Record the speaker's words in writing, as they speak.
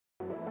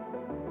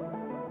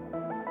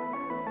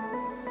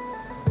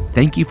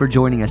Thank you for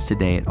joining us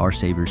today at Our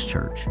Savior's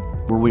Church,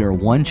 where we are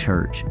one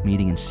church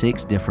meeting in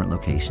 6 different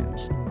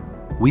locations.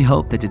 We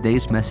hope that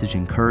today's message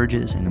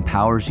encourages and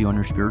empowers you on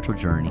your spiritual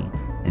journey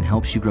and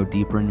helps you grow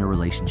deeper in your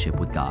relationship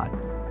with God.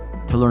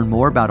 To learn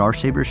more about Our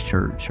Savior's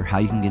Church or how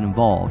you can get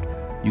involved,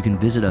 you can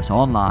visit us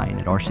online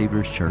at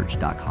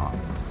oursaviourschurch.com.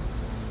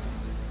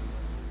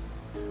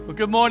 Well,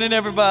 good morning,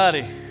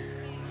 everybody.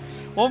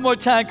 One more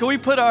time, can we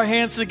put our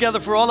hands together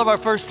for all of our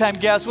first-time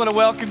guests? I want to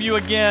welcome you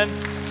again.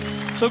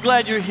 So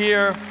glad you're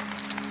here.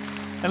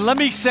 And let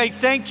me say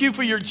thank you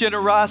for your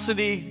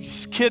generosity.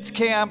 Kids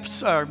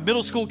camps, or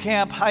middle school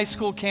camp, high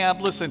school camp.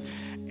 Listen,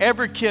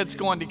 every kid's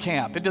going to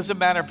camp. It doesn't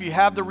matter if you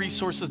have the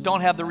resources,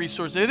 don't have the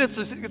resources.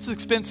 It's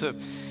expensive.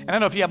 And I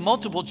know if you have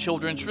multiple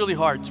children, it's really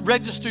hard.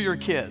 Register your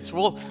kids.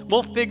 We'll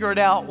figure it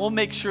out. We'll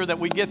make sure that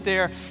we get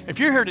there. If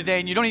you're here today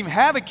and you don't even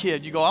have a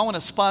kid, you go, I want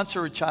to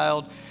sponsor a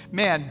child.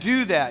 Man,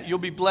 do that. You'll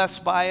be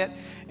blessed by it.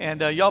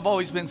 And y'all have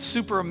always been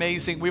super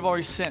amazing. We've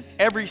always sent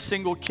every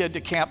single kid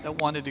to camp that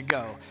wanted to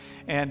go.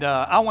 And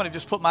I want to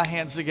just put my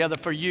hands together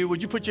for you.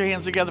 Would you put your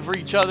hands together for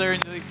each other?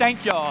 And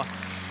thank y'all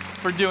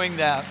for doing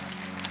that.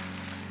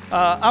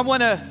 I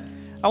want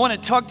to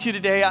talk to you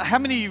today. How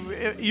many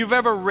of you've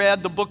ever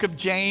read the book of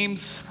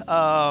James?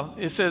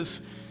 It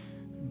says,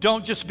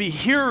 don't just be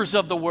hearers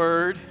of the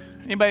word.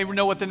 Anybody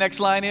know what the next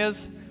line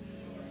is?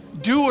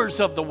 Doers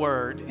of the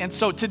word. And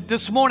so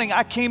this morning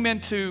I came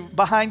into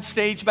behind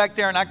stage back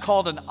there and I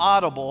called an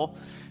audible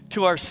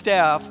to our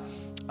staff.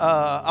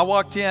 I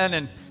walked in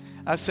and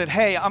I said,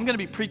 hey, I'm going to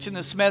be preaching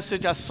this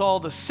message. I saw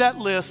the set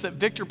list that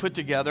Victor put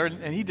together,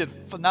 and he did a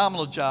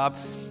phenomenal job,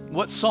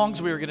 what songs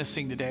we were going to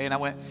sing today. And I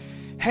went,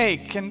 hey,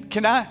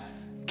 can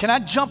I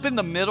jump in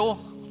the middle?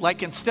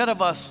 Like instead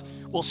of us,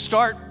 we'll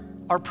start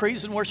our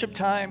praise and worship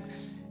time,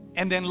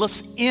 and then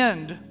let's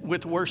end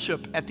with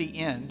worship at the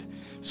end.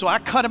 So I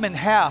cut them in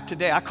half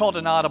today. I called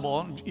an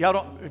audible. Y'all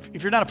don't,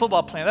 if you're not a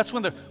football player, that's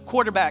when the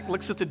quarterback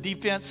looks at the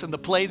defense and the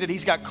play that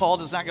he's got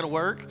called is not going to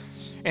work,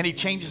 and he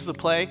changes the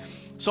play.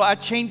 So I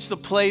changed the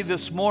play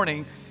this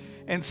morning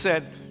and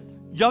said,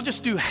 y'all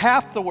just do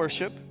half the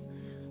worship,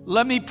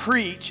 let me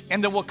preach,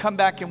 and then we'll come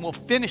back and we'll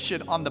finish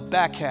it on the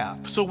back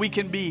half. So we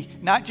can be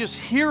not just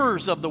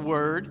hearers of the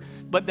word,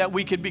 but that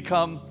we can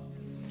become,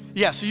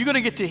 so you're going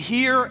to get to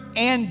hear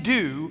and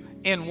do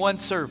in one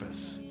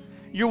service.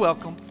 You're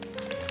welcome.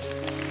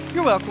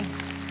 You're welcome.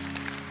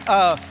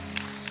 I'm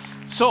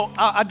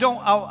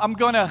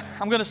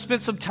gonna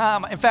spend some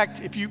time. In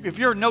fact, if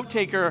you're a note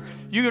taker,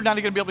 you're not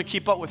going to be able to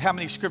keep up with how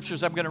many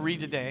scriptures I'm going to read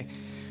today.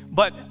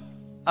 But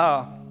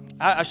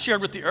I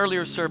shared with the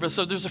earlier service.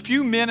 So there's a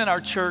few men in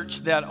our church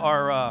that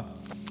are,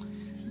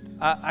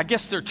 I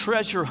guess they're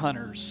treasure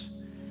hunters.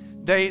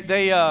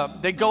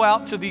 They go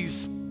out to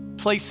these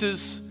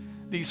places,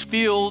 these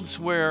fields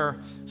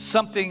where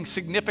something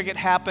significant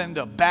happened,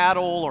 a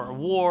battle or a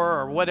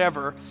war or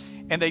whatever.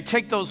 And they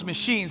take those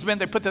machines,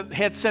 they put the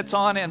headsets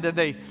on and then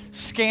they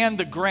scan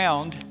the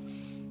ground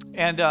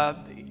and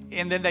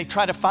then they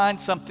try to find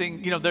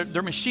something. You know,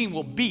 their machine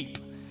will beep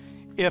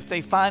if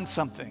they find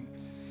something.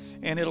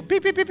 And it'll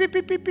beep, beep, beep, beep,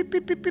 beep, beep, beep,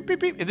 beep, beep, beep, beep,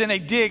 beep. And then they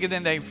dig and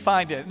then they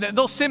find it. And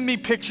they'll send me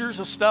pictures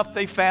of stuff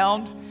they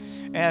found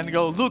and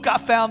go, look, I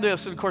found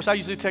this. And of course, I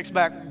usually text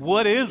back,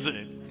 what is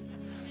it?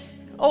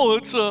 Oh,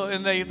 it's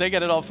and they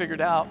get it all figured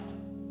out.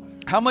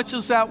 How much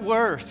is that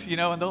worth? You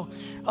know, and they'll,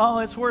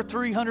 it's worth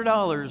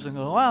 $300. And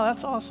go, wow,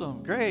 that's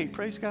awesome. Great.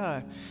 Praise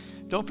God.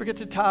 Don't forget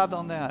to tithe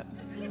on that.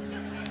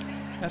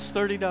 That's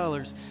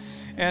 $30.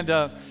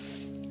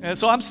 And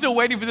so I'm still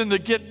waiting for them to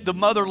get the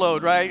mother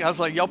load, right? I was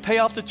like, y'all pay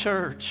off the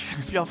church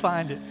if y'all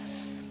find it.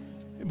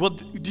 Well,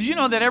 do you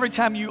know that every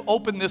time you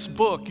open this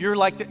book, you're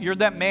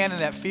that man in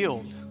that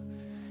field?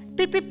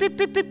 Beep, beep, beep,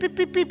 beep, beep, beep,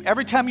 beep, beep.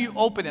 Every time you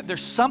open it,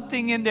 there's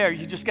something in there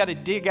you just got to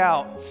dig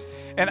out.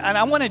 And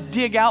I want to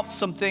dig out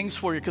some things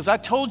for you because I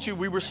told you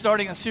we were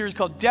starting a series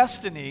called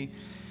Destiny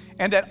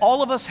and that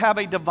all of us have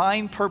a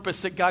divine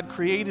purpose that God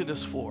created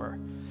us for.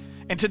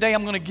 And today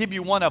I'm going to give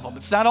you one of them.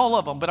 It's not all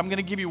of them, but I'm going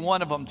to give you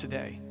one of them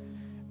today.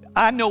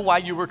 I know why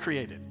you were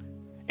created.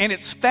 And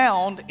it's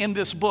found in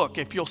this book.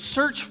 If you'll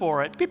search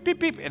for it, beep, beep,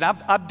 beep. And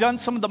I've done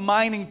some of the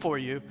mining for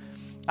you.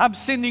 I'm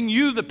sending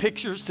you the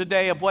pictures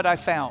today of what I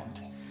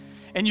found.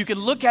 And you can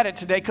look at it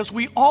today because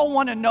we all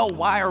want to know,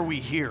 why are we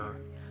here?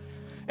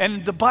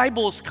 And the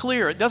Bible is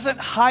clear. It doesn't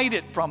hide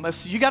it from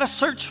us. You got to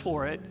search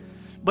for it.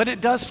 But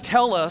it does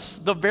tell us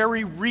the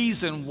very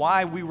reason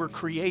why we were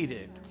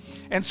created.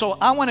 And so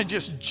I want to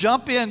just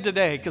jump in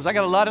today because I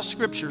got a lot of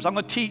scriptures. I'm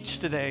going to teach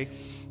today.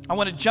 I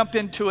want to jump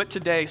into it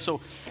today.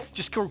 So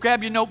just go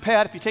grab your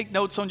notepad. If you take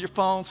notes on your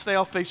phone, stay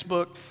off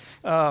Facebook.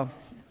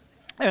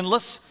 And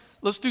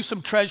let's do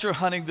some treasure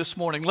hunting this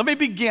morning. Let me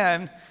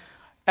begin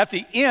at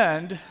the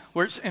end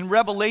where it's in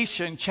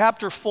Revelation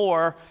chapter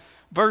 4,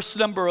 verse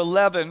number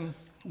 11,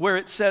 where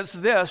it says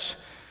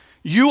this: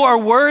 you are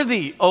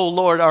worthy, O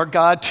Lord our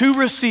God, to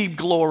receive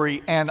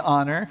glory and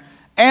honor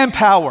and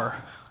power.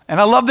 And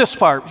I love this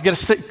part. You got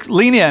to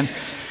lean in.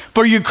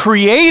 For you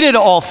created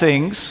all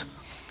things,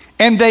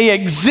 and they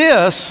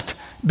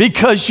exist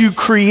because you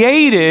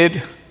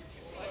created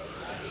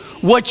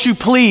what you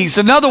please.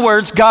 In other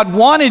words, God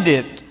wanted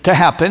it to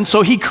happen,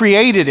 so he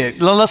created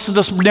it. Let's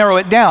just narrow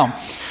it down.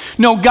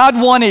 No, God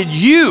wanted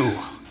you,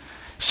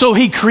 so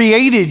he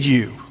created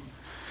you.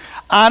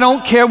 I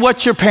don't care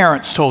what your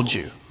parents told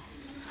you.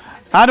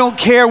 I don't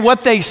care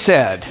what they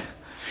said.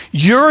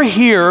 You're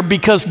here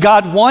because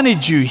God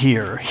wanted you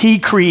here. He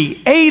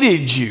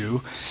created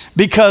you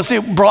because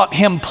it brought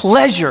him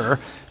pleasure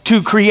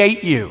to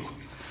create you.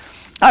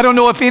 I don't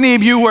know if any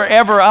of you were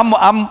ever,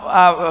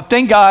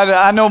 thank God,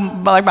 I know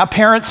like my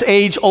parents'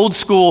 age, old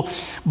school,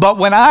 but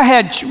when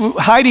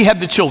Heidi had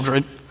the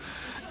children,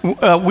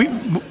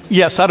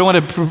 yes, I don't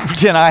want to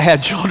pretend I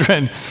had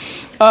children,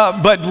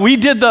 but we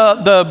did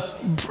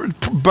the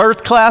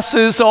birth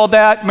classes, all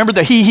that. Remember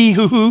the hee,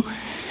 hoo, hoo?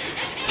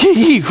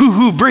 Hee, hoo,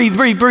 hoo, breathe,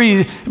 breathe,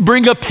 breathe.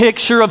 Bring a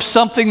picture of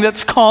something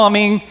that's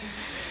calming.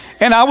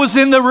 And I was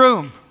in the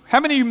room.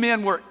 How many of you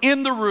men were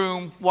in the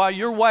room while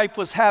your wife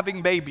was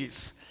having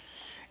babies?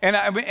 And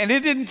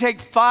it didn't take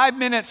 5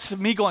 minutes of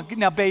me going,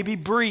 now baby,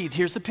 breathe.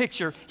 Here's the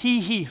picture.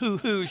 Hee, hoo,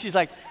 hoo. She's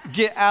like,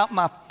 get out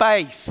my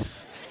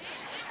face.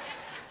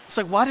 It's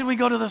like, why did we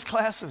go to those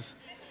classes?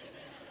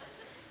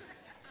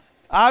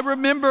 I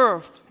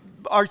remember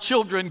our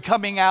children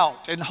coming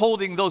out and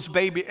holding those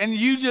babies. And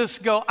you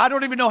just go, I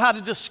don't even know how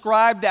to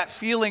describe that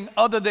feeling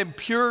other than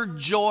pure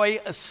joy,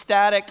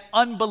 ecstatic,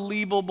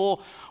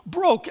 unbelievable,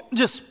 broken.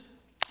 Just,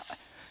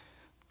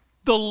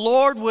 the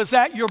Lord was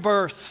at your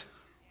birth.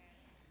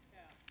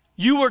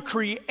 You were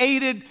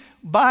created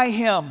by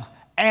him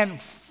and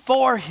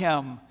for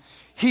him.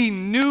 He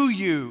knew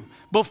you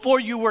before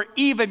you were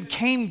even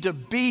came to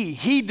be.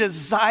 He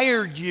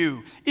desired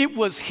you. It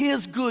was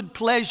his good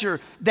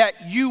pleasure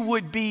that you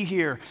would be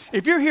here.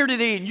 If you're here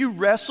today and you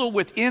wrestle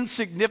with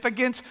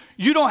insignificance,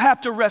 you don't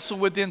have to wrestle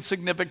with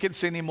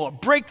insignificance anymore.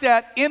 Break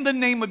that in the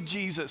name of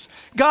Jesus.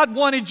 God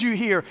wanted you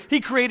here. He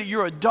created you.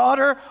 You're a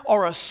daughter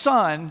or a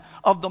son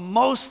of the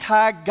Most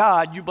High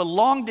God. You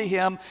belong to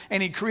him,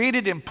 and he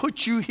created and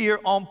put you here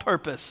on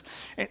purpose.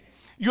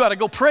 You ought to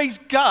go praise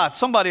God.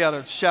 Somebody ought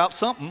to shout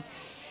something.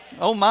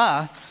 Oh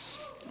my.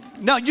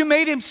 Now, you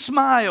made him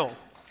smile.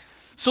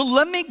 So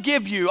let me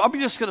give you, I'm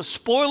just going to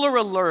spoiler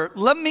alert,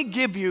 let me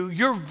give you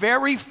your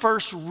very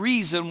first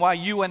reason why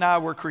you and I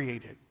were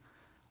created.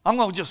 I'm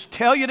going to just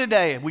tell you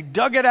today, we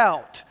dug it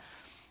out.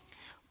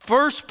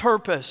 First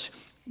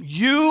purpose,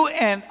 you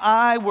and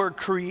I were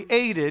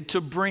created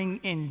to bring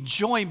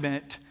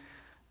enjoyment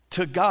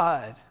to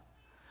God.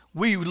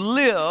 We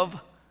live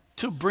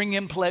to bring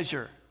him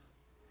pleasure.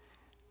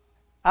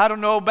 I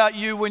don't know about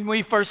you, when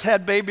we first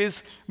had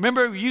babies,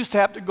 remember we used to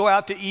have to go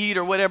out to eat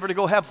or whatever to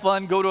go have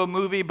fun, go to a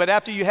movie, but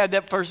after you had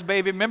that first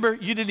baby, remember,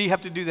 you didn't even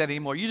have to do that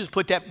anymore. You just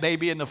put that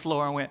baby in the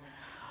floor and went,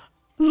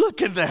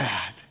 look at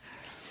that.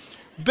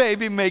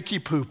 Baby make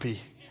you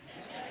poopy.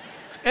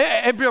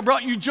 It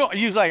brought you joy.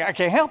 You was like, I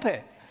can't help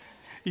it.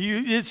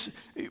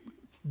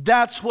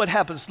 That's what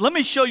happens. Let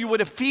me show you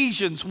what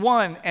Ephesians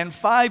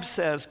 1:5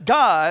 says.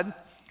 God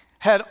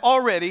had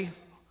already...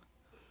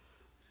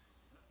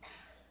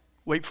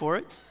 Wait for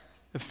it.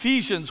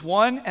 Ephesians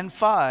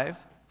 1:5.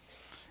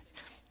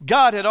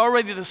 God had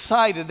already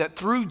decided that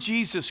through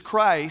Jesus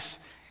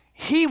Christ,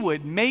 he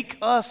would make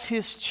us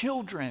his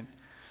children.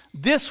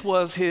 This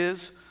was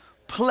his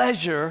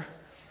pleasure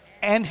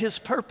and his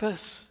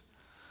purpose.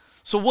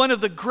 So one of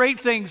the great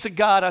things that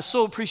God, I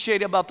so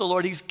appreciate about the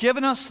Lord, he's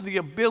given us the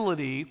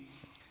ability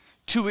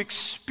to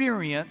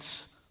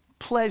experience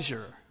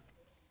pleasure.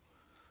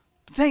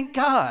 Thank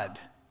God.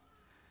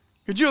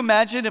 Could you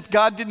imagine if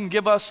God didn't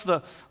give us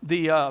the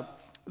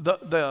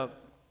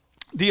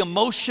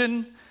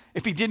emotion,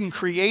 if he didn't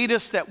create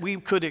us that we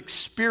could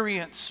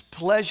experience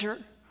pleasure?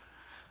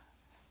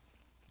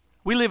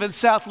 We live in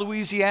South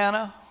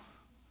Louisiana.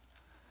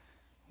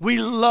 We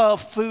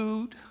love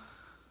food.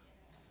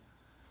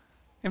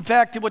 In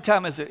fact, what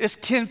time is it? It's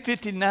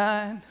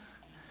 10:59.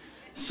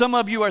 Some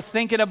of you are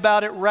thinking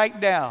about it right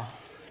now.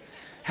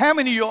 How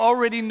many of you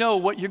already know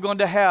what you're going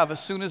to have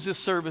as soon as this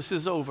service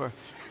is over?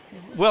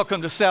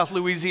 Welcome to South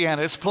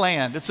Louisiana. It's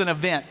planned. It's an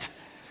event.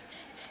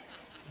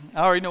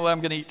 I already know what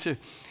I'm going to eat too.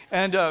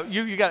 And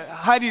you got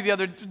Heidi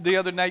the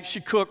other night.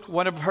 She cooked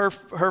one of her.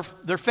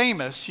 They're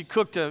famous.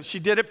 She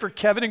did it for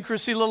Kevin and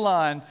Chrissy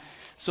Lalonde,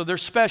 so they're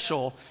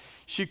special.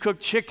 She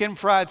cooked chicken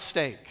fried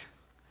steak.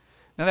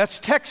 Now that's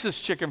Texas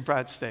chicken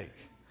fried steak,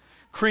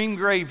 cream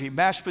gravy,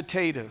 mashed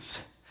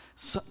potatoes.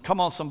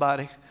 Come on,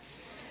 somebody.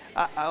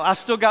 I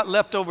still got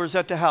leftovers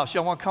at the house.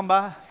 Y'all want to come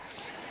by?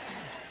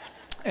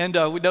 And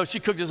she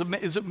cooked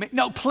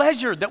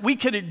pleasure that we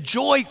could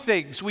enjoy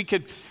things. We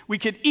could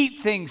eat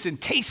things and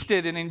taste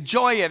it and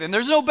enjoy it. And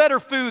there's no better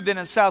food than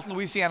in South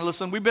Louisiana.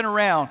 Listen, we've been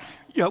around.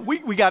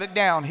 We got it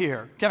down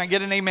here. Can I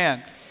get an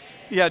amen?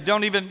 Yeah, you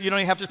don't even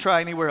have to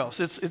try anywhere else.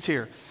 It's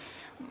here.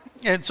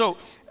 And so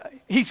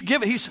he's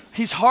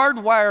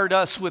hardwired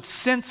us with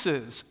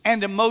senses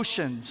and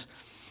emotions.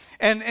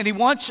 And he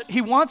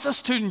wants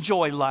us to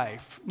enjoy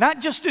life. Not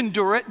just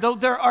endure it, though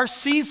there are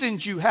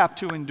seasons you have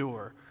to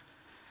endure.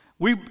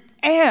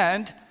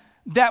 And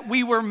that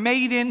we were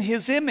made in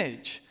his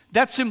image.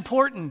 That's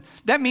important.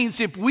 That means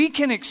if we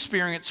can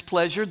experience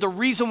pleasure, the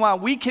reason why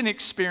we can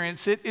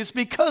experience it is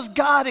because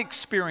God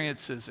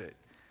experiences it.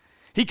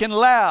 He can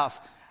laugh,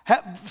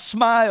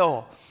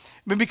 smile.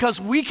 Because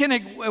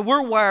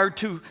we're wired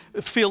to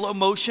feel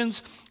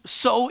emotions,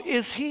 so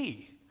is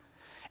He.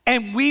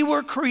 And we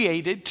were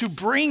created to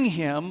bring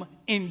Him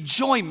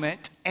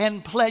enjoyment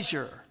and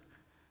pleasure.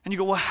 And you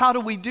go, well, how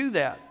do we do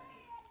that?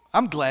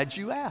 I'm glad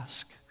you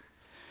asked.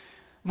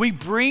 We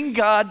bring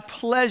God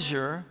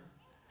pleasure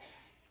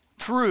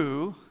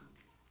through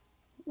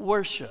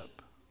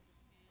worship.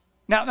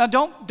 Now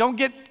don't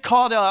get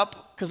caught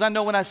up, because I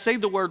know when I say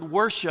the word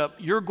worship,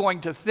 you're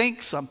going to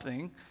think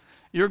something.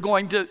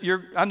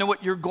 I know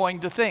what you're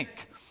going to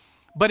think.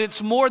 But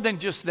it's more than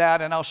just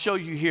that, and I'll show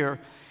you here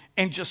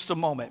in just a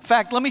moment. In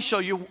fact, let me show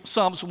you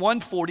Psalms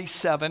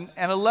 147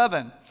 and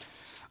 11.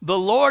 The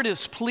Lord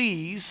is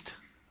pleased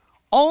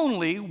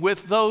only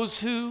with those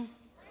who...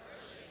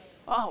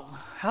 Oh,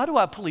 how do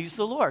I please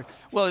the Lord?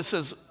 Well, it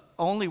says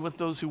only with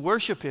those who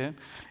worship Him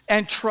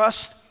and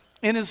trust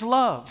in His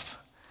love.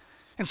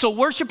 And so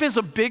worship is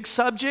a big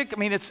subject. I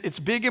mean, it's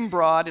big and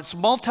broad. It's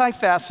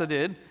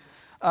multifaceted.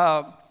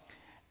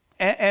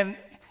 And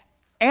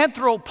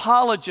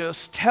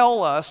anthropologists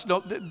tell us,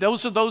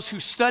 those are those who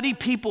study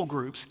people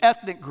groups,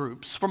 ethnic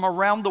groups from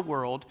around the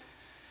world,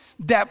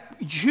 that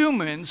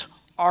humans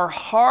are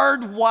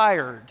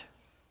hardwired.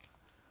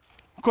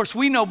 Of course,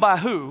 we know by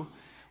who.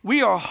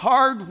 We are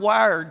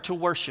hardwired to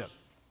worship.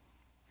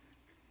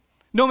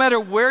 No matter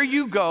where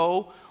you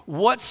go,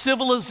 what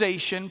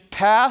civilization,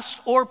 past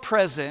or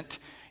present,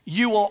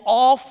 you will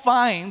all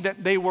find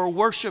that they were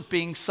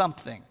worshiping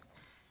something.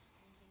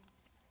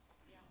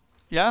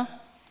 Yeah?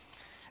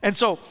 And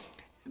so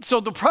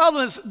the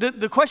problem is,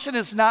 the question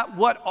is not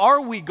what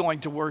are we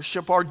going to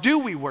worship or do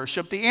we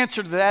worship? The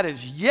answer to that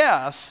is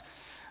yes.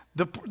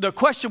 The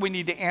question we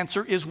need to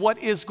answer is what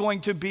is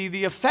going to be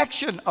the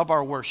affection of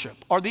our worship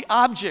or the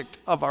object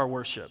of our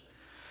worship?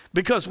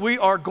 Because we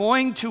are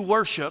going to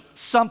worship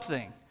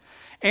something.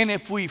 And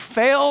if we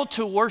fail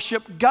to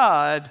worship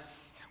God,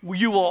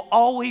 you will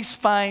always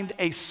find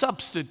a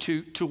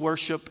substitute to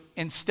worship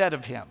instead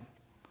of Him.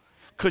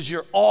 Because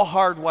you're all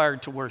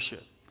hardwired to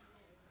worship.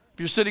 If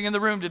you're sitting in the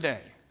room today,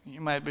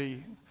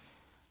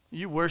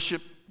 you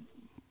worship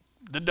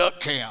the duck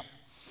camp.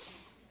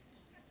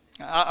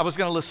 I was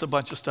going to list a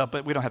bunch of stuff,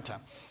 but we don't have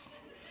time.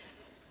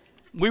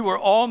 We were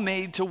all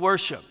made to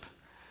worship.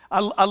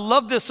 I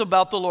love this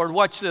about the Lord.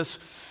 Watch this.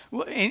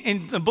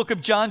 In the book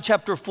of John,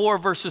 chapter 4,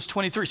 verses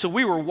 23. So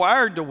we were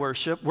wired to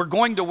worship. We're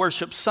going to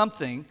worship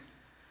something.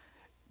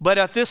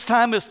 But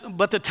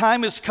the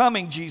time is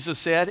coming, Jesus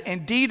said.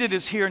 Indeed, it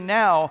is here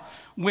now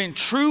when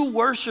true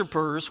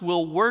worshipers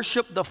will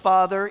worship the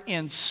Father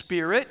in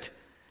spirit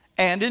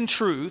and in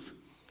truth.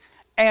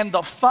 And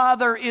the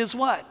Father is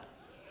what?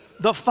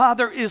 The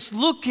Father is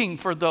looking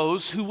for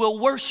those who will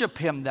worship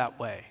Him that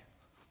way.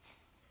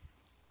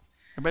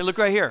 Everybody look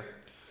right here.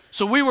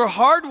 So we were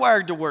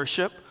hardwired to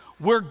worship.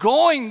 We're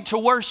going to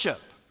worship.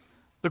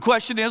 The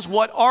question is,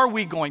 what are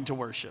we going to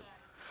worship?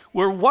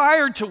 We're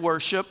wired to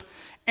worship.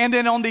 And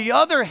then on the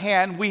other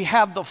hand, we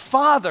have the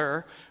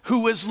Father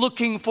who is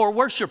looking for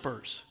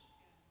worshipers.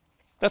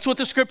 That's what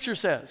the scripture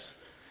says.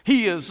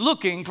 He is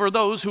looking for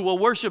those who will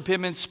worship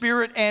Him in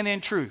spirit and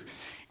in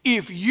truth.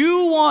 If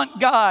you want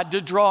God to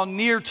draw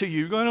near to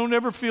you, I don't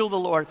ever feel the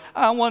Lord.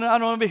 I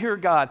don't ever hear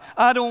God.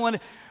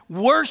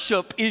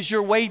 Worship is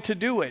your way to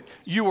do it.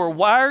 You are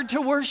wired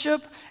to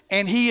worship,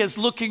 and He is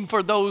looking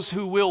for those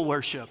who will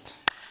worship.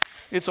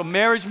 It's a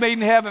marriage made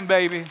in heaven,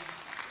 baby.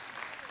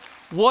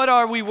 What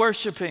are we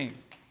worshiping?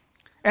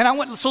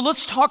 And so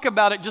let's talk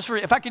about it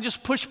if I could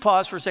just push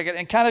pause for a second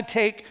and kind of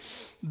take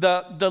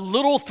the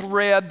little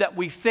thread that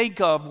we think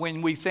of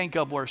when we think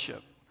of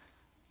worship.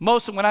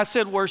 When I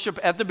said worship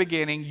at the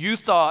beginning, you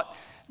thought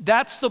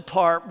that's the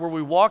part where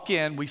we walk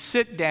in, we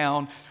sit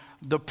down,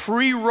 the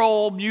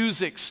pre-roll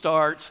music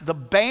starts, the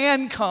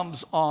band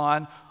comes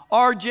on.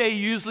 RJ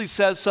usually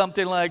says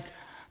something like,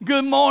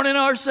 "Good morning,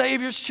 Our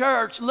Savior's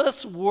Church.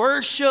 Let's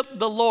worship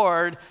the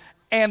Lord,"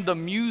 and the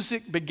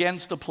music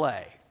begins to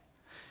play.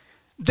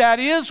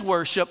 That is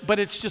worship, but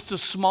it's just a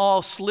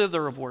small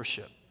slither of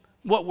worship,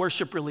 what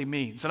worship really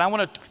means. And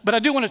I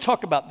do want to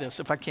talk about this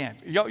if I can.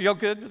 Y'all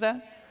good with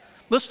that?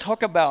 Let's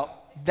talk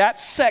about that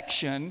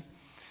section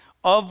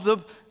of the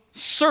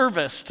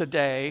service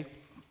today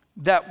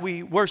that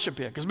we worship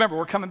in. Because remember,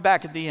 we're coming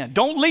back at the end.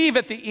 Don't leave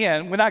at the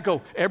end when I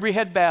go, every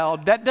head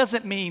bowed. That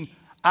doesn't mean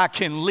I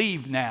can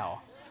leave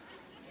now.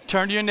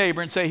 Turn to your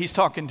neighbor and say, he's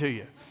talking to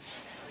you.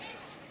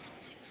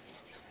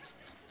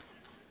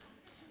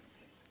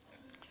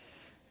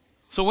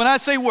 So when I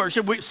say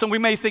worship, we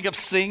may think of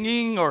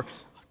singing or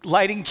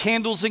lighting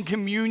candles in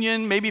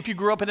communion. Maybe if you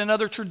grew up in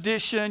another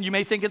tradition, you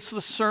may think it's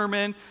the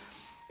sermon.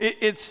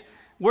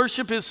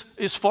 Worship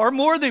is far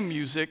more than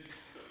music,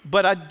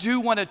 but I do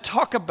want to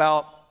talk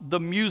about the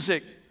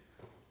music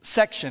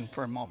section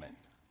for a moment.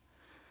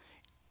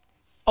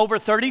 Over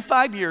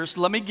 35 years,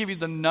 let me give you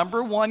the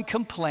number one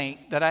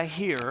complaint that I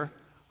hear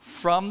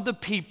from the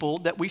people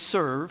that we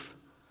serve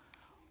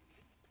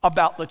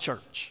about the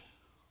church?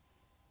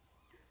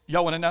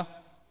 Y'all want to know?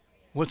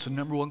 What's the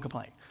number one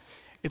complaint?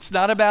 It's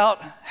not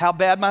about how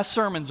bad my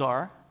sermons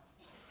are.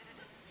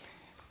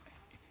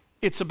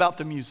 It's about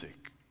the music.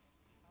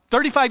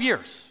 35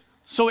 years.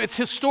 So it's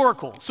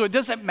historical. So it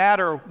doesn't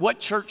matter what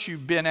church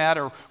you've been at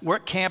or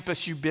what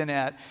campus you've been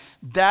at.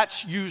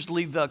 That's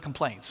usually the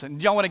complaints.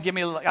 And y'all want to give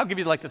me, I'll give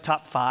you like the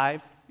top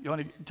 5. You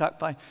want to top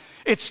 5?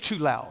 It's too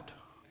loud.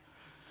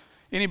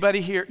 Anybody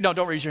here? No,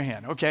 don't raise your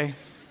hand, okay?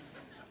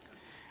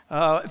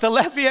 At the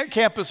Lafayette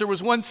campus, there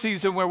was one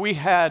season where we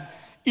had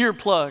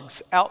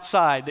earplugs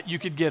outside that you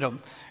could get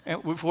them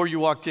before you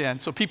walked in.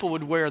 So people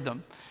would wear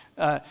them.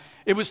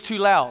 It was too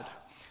loud.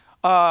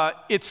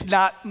 It's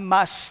not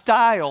my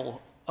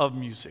style of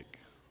music.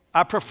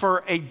 I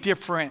prefer a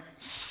different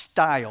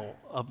style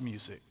of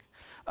music.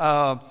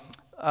 Was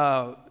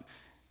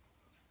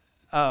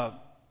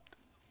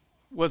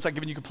I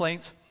giving you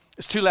complaints?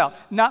 It's too loud.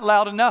 Not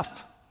loud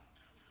enough.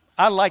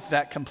 I like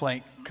that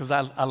complaint because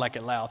I like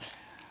it loud.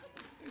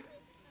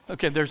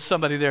 Okay, there's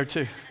somebody there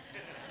too.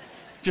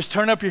 Just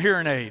turn up your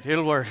hearing aid.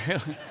 It'll work.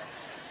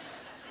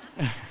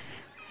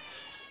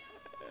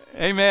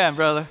 Amen,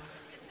 brother,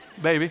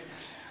 baby.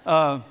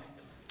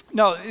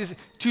 No, it's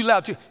too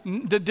loud.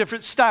 The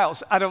different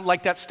styles. I don't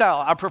like that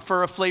style. I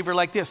prefer a flavor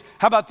like this.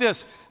 How about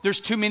this? There's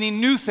too many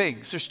new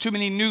things. There's too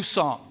many new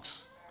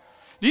songs.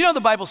 Do you know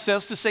the Bible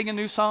says to sing a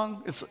new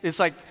song? It's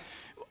like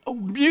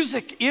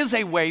music is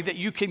a way that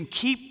you can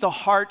keep the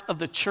heart of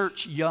the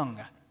church young.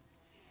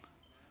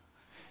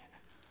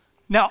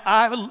 Now,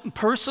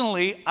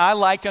 I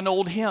like an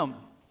old hymn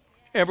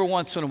every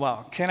once in a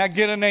while. Can I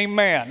get an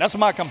amen? That's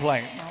my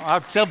complaint. I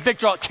tell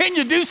Victor, can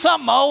you do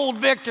something old,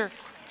 Victor?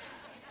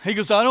 He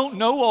goes, I don't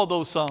know all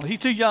those songs. He's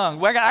too young.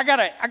 Well, I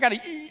gotta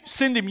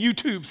send him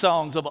YouTube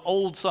songs of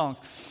old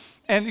songs.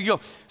 And you go,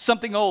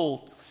 something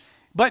old.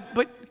 But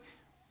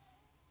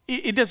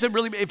it doesn't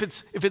really, if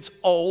it's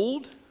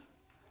old,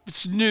 if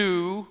it's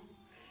new,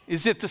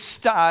 is it the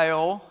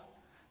style?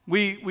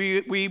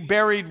 We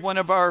buried one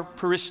of our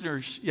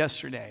parishioners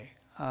yesterday.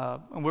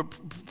 And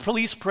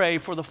please pray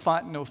for the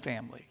Fontenot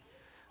family.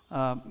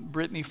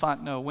 Brittany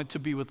Fontenot went to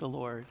be with the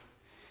Lord.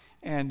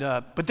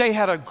 But they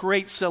had a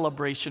great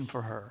celebration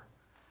for her.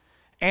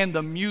 And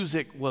the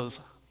music was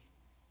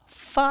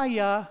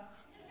fire.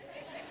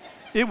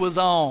 It was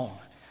on.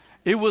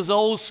 It was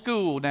old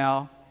school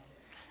now.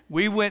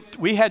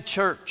 We had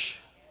church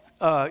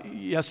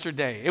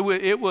yesterday. It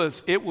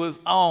was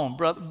on.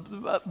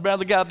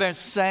 Brother got up there and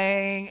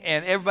sang,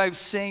 and everybody was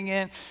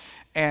singing.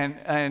 And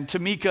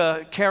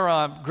Tamika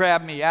Caron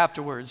grabbed me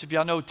afterwards. If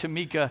y'all know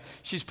Tamika,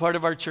 she's part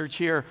of our church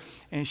here,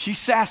 and she's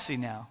sassy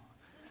now.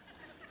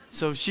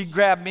 So she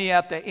grabbed me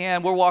at the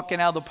end. We're walking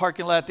out of the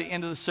parking lot at the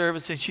end of the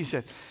service, and she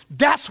said,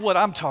 that's what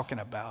I'm talking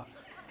about.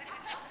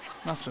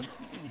 And I said,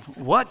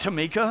 what,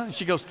 Tamika? And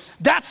she goes,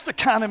 that's the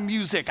kind of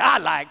music I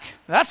like.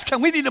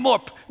 We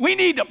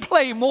need to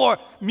play more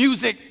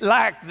music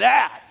like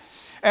that.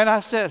 And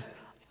I said,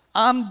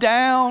 I'm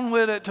down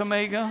with it,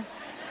 Tamika.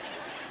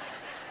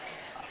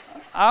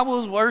 I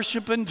was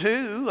worshiping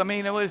too. I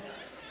mean, it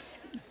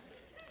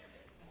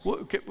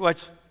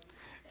was.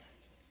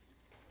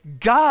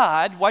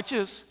 God, watch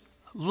this,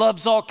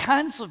 loves all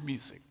kinds of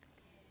music.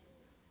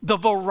 The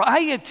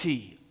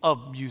variety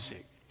of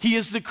music. He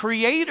is the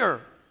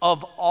creator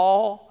of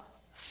all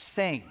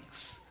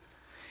things.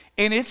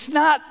 And it's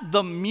not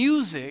the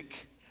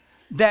music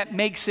that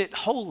makes it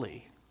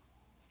holy.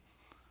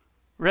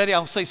 Ready?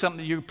 I'll say something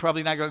that you're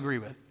probably not going to agree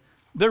with.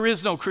 There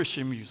is no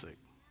Christian music.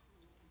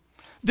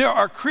 There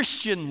are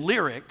Christian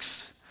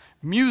lyrics.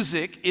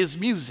 Music is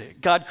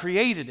music. God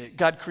created it.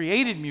 God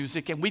created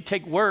music, and we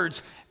take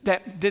words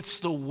it's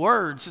the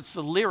words, it's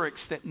the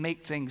lyrics that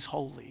make things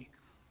holy.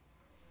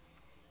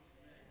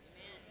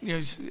 You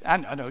know, I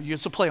know,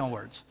 it's a play on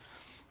words.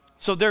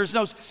 So there's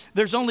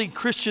only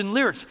Christian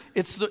lyrics.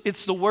 It's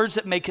the words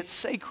that make it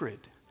sacred.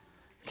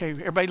 Okay,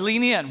 everybody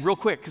lean in real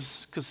quick,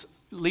 because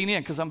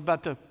I'm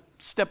about to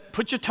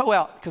put your toe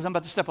out, because I'm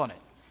about to step on it.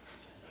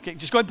 Okay,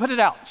 just go ahead and put it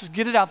out. Just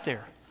get it out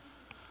there.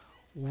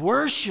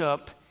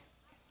 Worship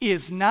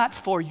is not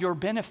for your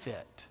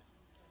benefit.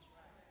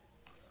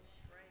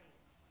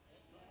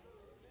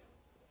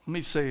 Let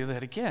me say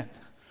that again.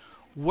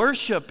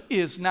 Worship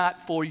is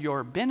not for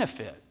your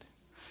benefit.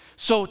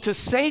 So to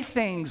say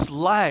things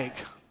like,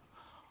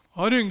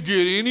 I didn't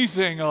get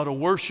anything out of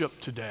worship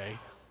today.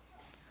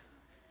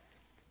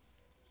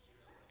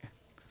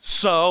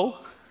 So,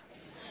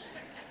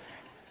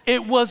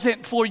 it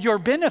wasn't for your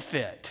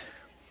benefit.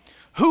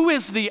 Who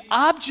is the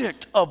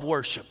object of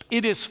worship?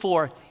 It is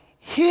for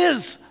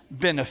His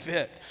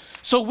benefit.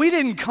 So we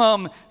didn't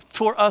come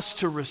for us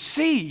to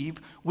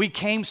receive. We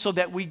came so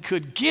that we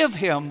could give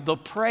Him the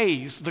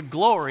praise, the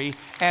glory,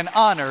 and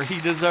honor He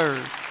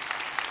deserved.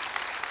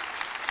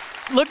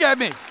 Look at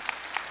me.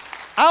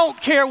 I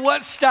don't care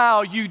what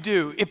style you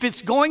do. If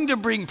it's going to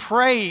bring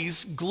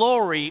praise,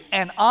 glory,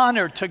 and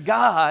honor to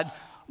God,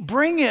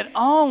 bring it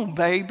on,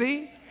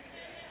 baby.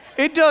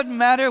 It doesn't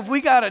matter if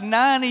we got a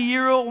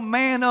 90-year-old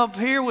man up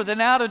here with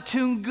an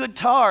out-of-tune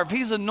guitar. If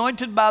he's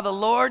anointed by the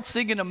Lord,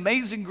 singing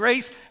Amazing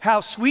Grace, how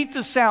sweet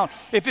the sound.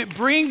 If it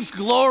brings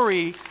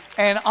glory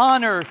and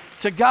honor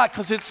to God,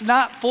 because it's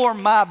not for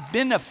my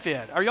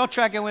benefit. Are y'all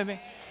tracking with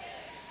me?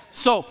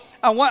 So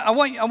I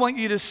want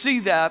you to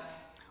see that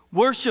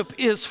worship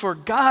is for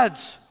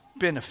God's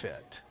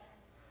benefit.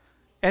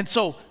 And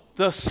so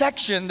the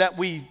section that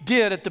we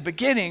did at the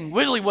beginning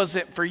really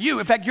wasn't for you.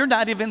 In fact, you're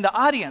not even in the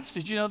audience.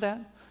 Did you know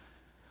that?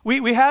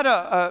 We had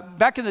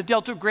back in the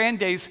Delta Grand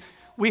days,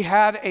 we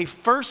had a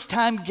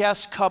first-time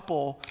guest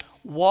couple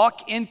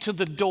walk into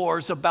the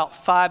doors about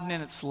 5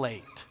 minutes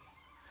late.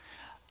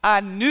 I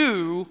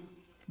knew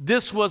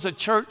this was a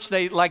church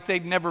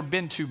they'd never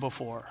been to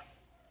before.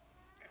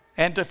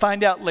 And to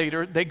find out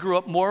later, they grew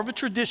up more of a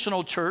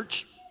traditional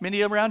church,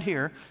 many around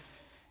here,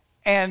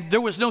 and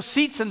there was no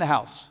seats in the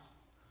house.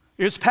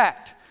 It was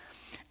packed.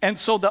 And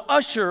so the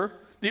usher,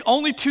 the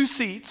only 2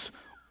 seats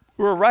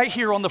were right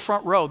here on the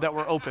front row that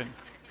were open.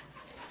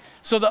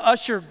 So the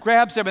usher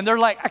grabs them, and they're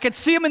like, I could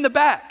see them in the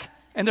back.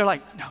 And they're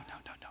like, no,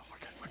 we're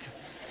good.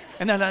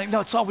 And they're like, no,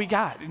 it's all we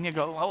got. And you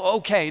go, oh,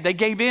 okay. They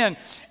gave in,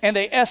 and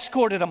they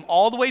escorted them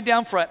all the way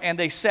down front, and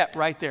they sat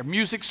right there.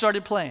 Music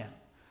started playing.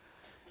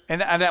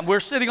 And we're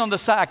sitting on the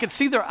side. I could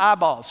see their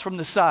eyeballs from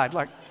the side,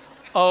 like,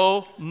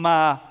 oh,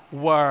 my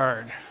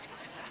word.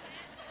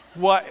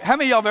 What? How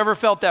many of y'all have ever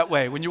felt that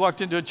way? When you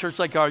walked into a church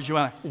like ours, you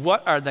went,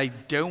 what are they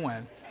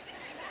doing?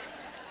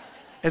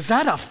 Is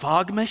that a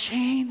fog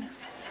machine?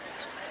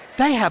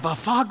 They have a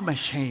fog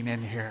machine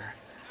in here.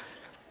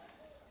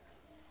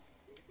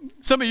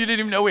 Some of you didn't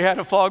even know we had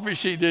a fog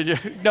machine, did you?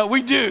 No,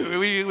 we do.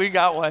 We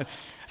got one.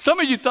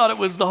 Some of you thought it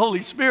was the Holy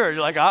Spirit.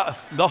 You're like,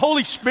 the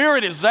Holy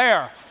Spirit is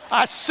there.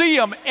 I see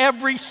him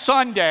every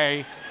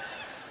Sunday.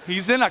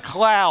 He's in a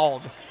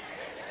cloud,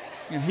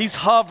 and he's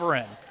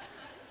hovering.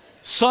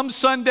 Some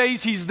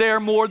Sundays he's there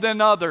more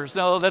than others.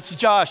 No, that's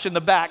Josh in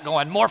the back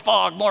going, more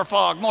fog, more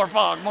fog, more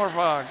fog, more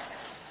fog.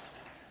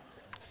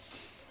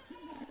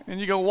 And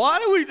you go, why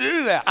do we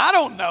do that? I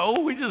don't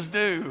know. We just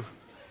do.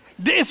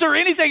 Is there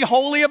anything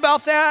holy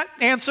about that?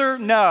 Answer,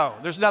 no.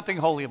 There's nothing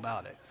holy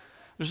about it.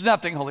 There's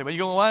nothing holy about it. You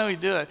go, why do we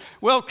do it?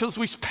 Well, because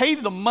we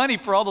paid the money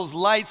for all those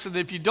lights, and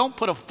if you don't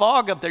put a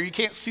fog up there, you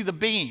can't see the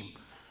beam.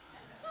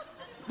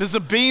 Is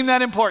the beam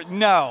that important?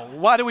 No.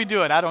 Why do we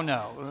do it? I don't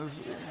know.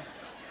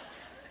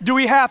 Do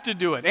we have to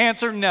do it?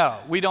 Answer, no.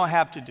 We don't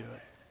have to do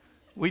it.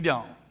 We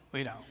don't.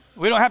 We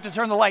don't have to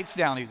turn the lights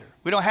down either.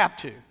 We don't have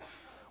to.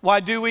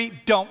 Why do we?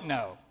 Don't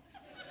know.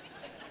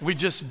 We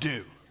just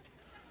do.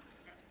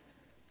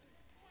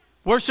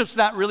 Worship's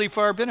not really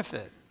for our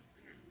benefit.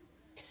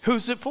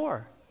 Who's it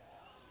for?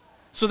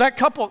 So that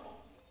couple,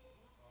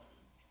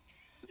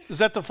 is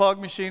that the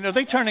fog machine? Are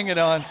they turning it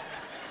on?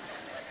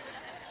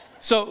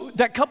 So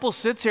that couple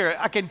sits here,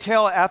 I can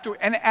tell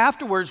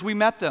afterwards we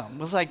met them. It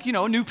was like,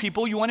 new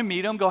people, you want to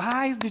meet them, go,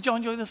 hi, did you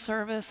enjoy the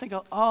service? They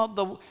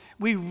go,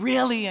 we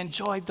really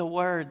enjoyed the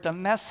word. The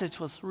message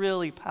was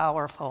really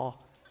powerful.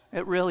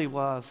 It really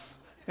was.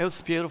 It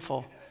was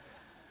beautiful.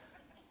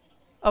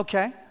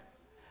 Okay.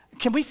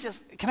 Can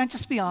I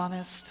just be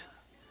honest?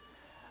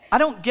 I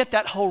don't get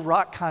that whole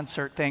rock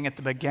concert thing at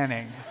the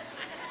beginning.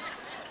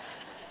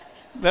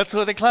 That's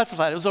what they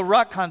classified. It was a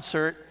rock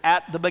concert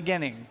at the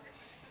beginning.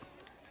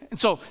 And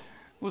so it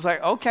was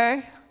like,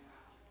 okay,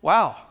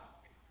 wow.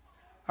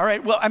 All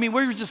right, well, I mean,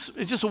 it's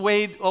just a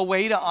way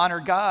to honor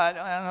God.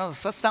 I don't know,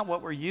 that's not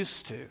what we're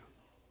used to.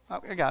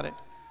 I got it.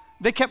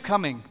 They kept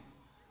coming.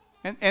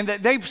 And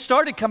they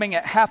started coming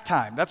at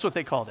halftime. That's what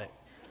they called it.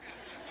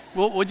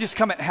 We'll just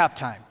come at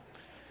halftime.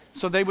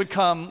 So they would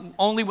come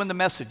only when the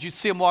message, you'd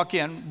see them walk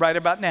in right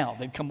about now.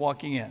 They'd come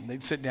walking in.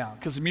 They'd sit down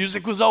because the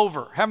music was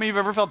over. How many of you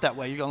have ever felt that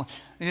way? You go,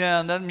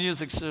 yeah, that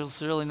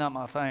music's really not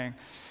my thing.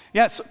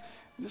 Yeah, so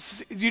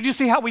did you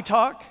see how we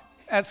talk?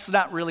 That's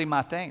not really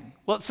my thing.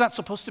 Well, it's not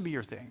supposed to be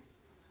your thing.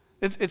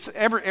 It's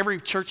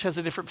every church has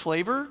a different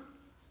flavor.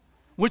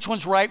 Which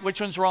one's right, which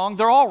one's wrong?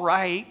 They're all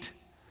right.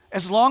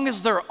 As long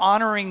as they're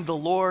honoring the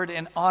Lord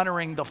and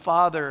honoring the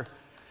Father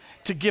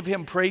to give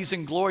him praise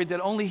and glory that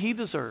only he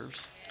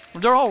deserves.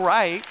 They're all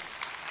right.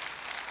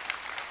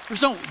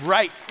 There's no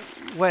right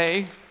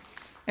way.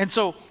 And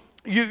so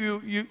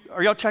you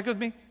are y'all checking with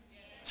me?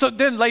 So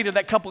then later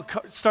that couple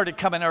started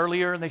coming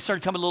earlier, and they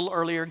started coming a little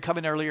earlier and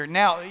coming earlier.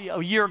 Now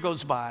a year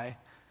goes by,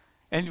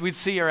 and we'd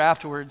see her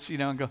afterwards,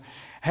 and go,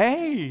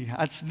 hey,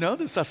 I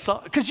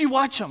saw, because you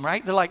watch them,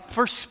 right? They're like,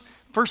 first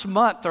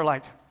month, they're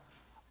like,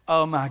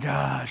 oh my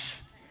gosh,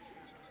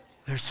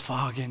 there's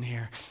fog in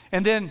here.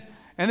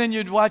 And then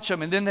you'd watch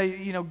them, and then they,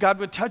 God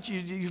would touch you.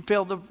 You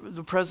feel the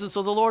presence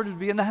of the Lord would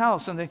be in the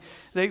house, and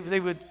they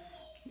would,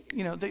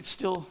 they'd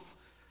still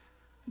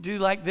do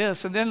like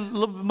this. And then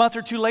a month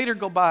or two later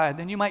go by, and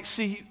then you might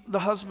see the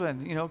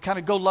husband, kind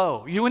of go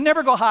low. You would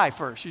never go high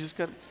first.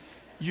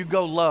 You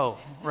go low,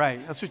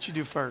 right? That's what you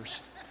do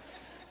first.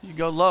 You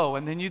go low,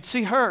 and then you'd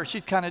see her.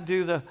 She'd kind of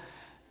do the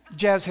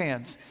jazz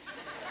hands,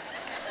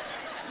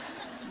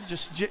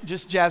 just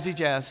jazzy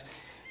jazz.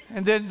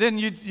 And then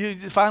you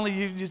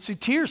finally see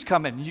tears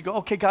coming. You go,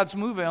 okay, God's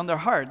moving on their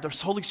heart.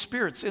 There's Holy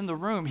Spirit's in the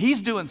room.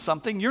 He's doing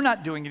something. You're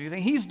not doing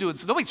anything. He's doing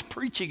something. Nobody's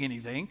preaching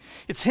anything.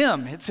 It's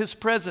him. It's his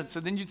presence.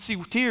 And then you see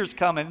tears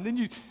coming. And then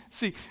you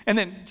see, and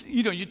then,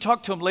 you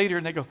talk to them later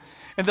and they go,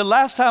 and the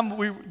last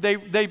time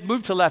they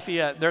moved to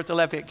Lafayette. They're at the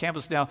Lafayette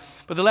campus now.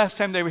 But the last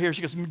time they were here,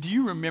 she goes, do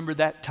you remember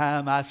that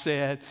time I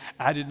said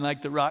I didn't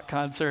like the rock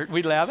concert? And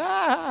we laugh,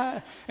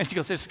 ah. And she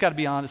goes, I just got to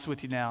be honest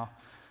with you now.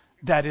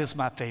 That is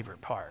my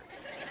favorite part.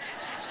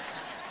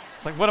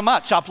 It's like, what am I,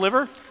 chopped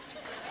liver?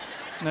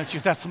 No,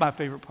 that's my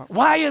favorite part.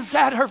 Why is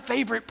that her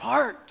favorite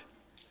part?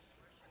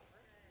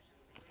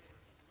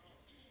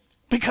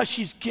 Because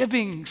she's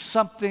giving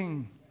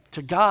something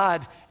to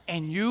God,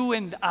 and you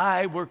and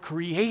I were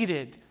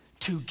created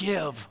to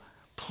give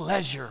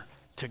pleasure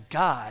to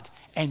God,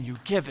 and you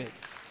give it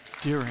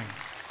during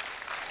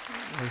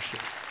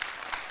worship.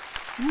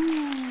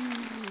 Ooh.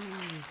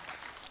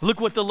 Look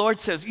what the Lord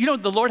says.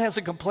 The Lord has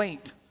a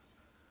complaint.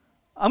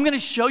 I'm going to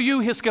show you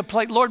his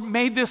complaint. Lord,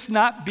 may this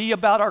not be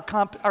about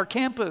our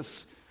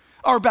campus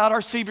or about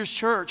our Savior's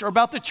church or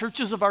about the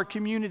churches of our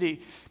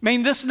community. May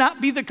this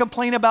not be the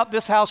complaint about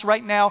this house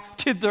right now,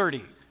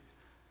 10:30.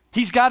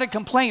 He's got a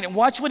complaint, and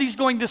watch what he's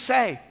going to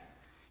say.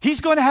 He's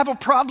going to have a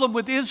problem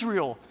with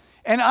Israel,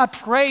 and I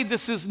pray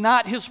this is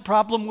not his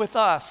problem with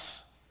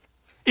us.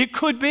 It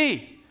could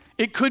be.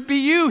 It could be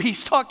you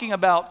he's talking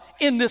about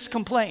in this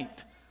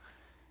complaint.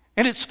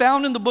 And it's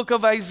found in the book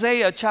of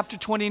Isaiah, chapter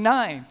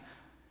 29.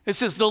 It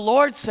says, the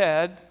Lord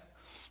said,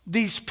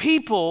 these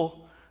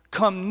people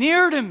come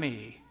near to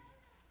me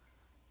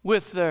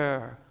with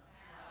their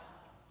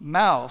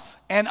mouth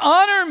and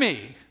honor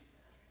me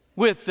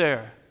with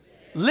their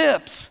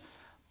lips,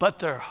 but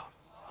their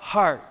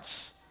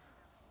hearts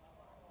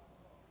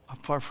are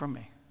far from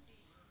me.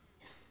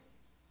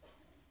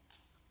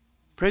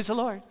 Praise the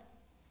Lord.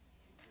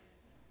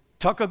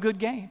 Talk a good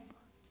game.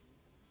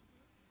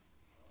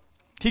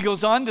 He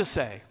goes on to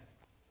say,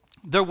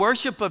 their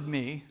worship of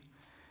me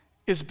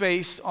is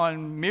based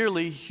on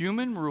merely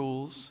human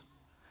rules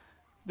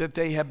that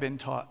they have been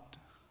taught.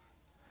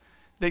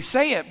 They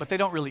say it, but they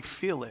don't really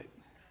feel it.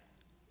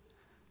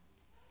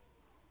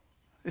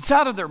 It's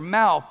out of their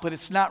mouth, but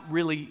it's not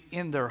really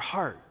in their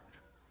heart.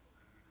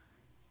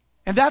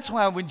 And that's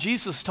why when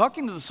Jesus is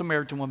talking to the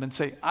Samaritan woman,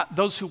 say,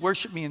 those who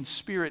worship me in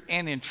spirit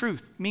and in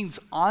truth, means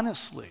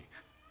honestly.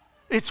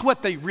 It's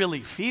what they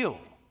really feel.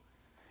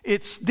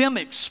 It's them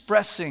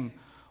expressing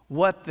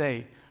what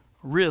they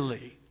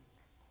really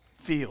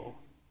feel.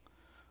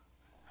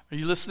 Are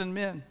you listening,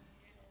 men?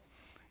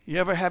 You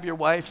ever have your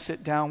wife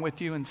sit down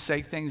with you and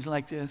say things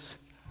like this?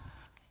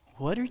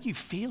 What are you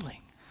feeling?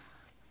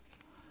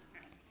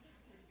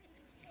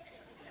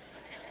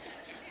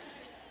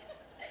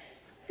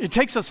 It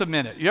takes us a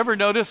minute. You ever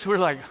notice we're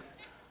like,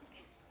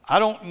 I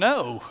don't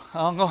know.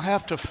 I'm going to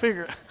have to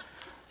figure.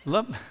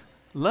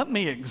 Let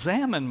me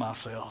examine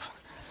myself.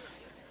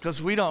 Because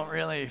we don't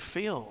really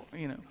feel,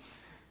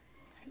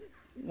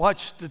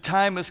 Watch, the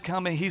time is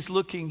coming. He's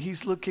looking.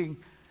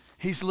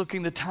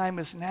 The time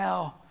is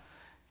now.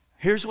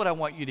 Here's what I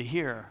want you to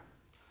hear.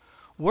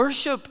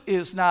 Worship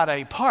is not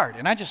a part,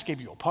 and I just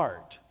gave you a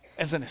part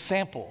as an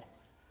example.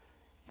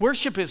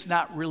 Worship is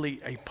not really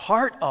a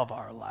part of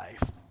our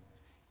life.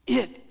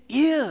 It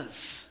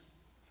is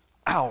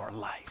our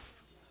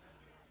life.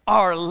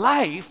 Our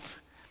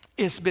life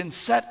has been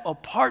set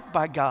apart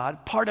by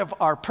God, part of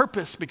our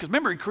purpose, because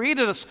remember, he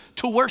created us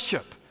to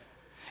worship.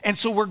 And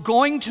so we're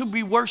going to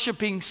be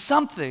worshiping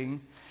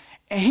something,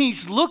 and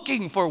he's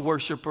looking for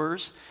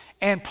worshipers,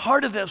 and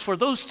part of this, for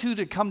those two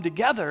to come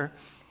together,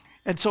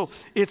 and so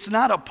it's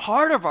not a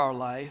part of our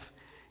life,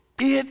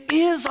 it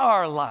is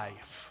our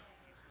life.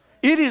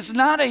 It is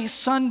not a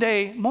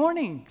Sunday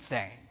morning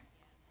thing.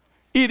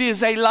 It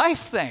is a life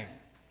thing,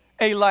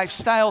 a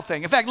lifestyle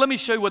thing. In fact, let me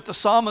show you what the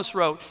psalmist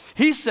wrote.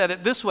 He said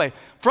it this way,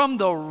 from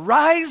the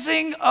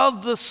rising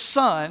of the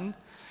sun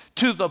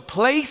to the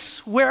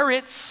place where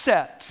it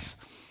sets,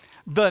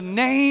 the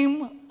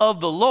name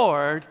of the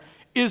Lord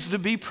is to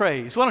be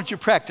praised. Why don't you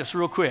practice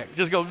real quick?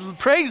 Just go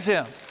praise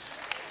him.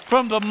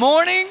 From the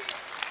morning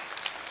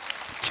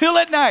till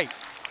at night.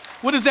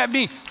 What does that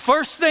mean?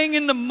 First thing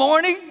in the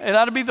morning, it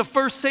ought to be the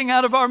first thing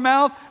out of our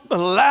mouth. The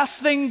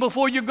last thing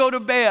before you go to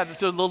bed.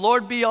 To the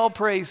Lord be all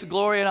praise,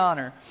 glory, and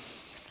honor.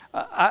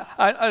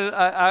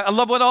 I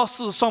love what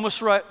also the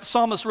psalmist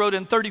wrote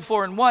in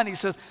 34:1. He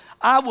says,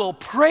 I will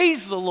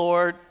praise the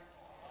Lord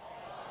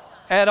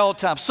at all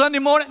times. Sunday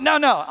morning?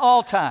 No,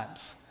 all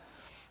times.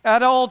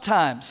 At all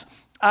times.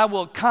 I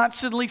will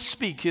constantly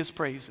speak his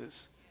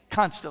praises.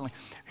 Constantly.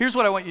 Here's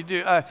what I want you to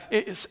do. How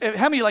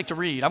many of you like to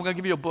read? I'm going to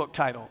give you a book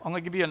title. I'm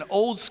going to give you an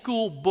old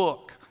school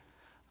book.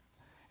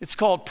 It's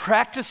called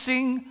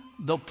Practicing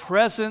the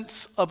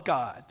Presence of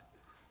God.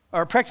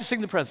 Or Practicing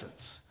the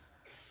Presence.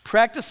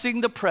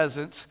 Practicing the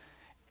Presence.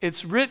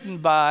 It's written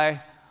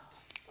by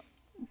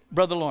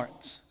Brother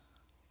Lawrence.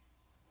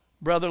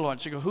 Brother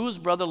Lawrence. You go, who is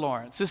Brother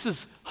Lawrence? This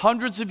is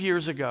hundreds of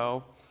years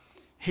ago.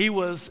 He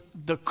was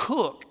the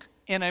cook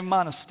in a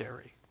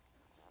monastery.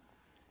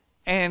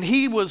 And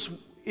he was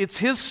it's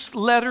his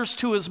letters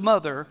to his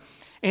mother,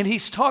 and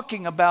he's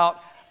talking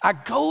about, I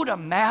go to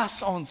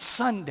Mass on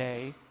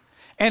Sunday,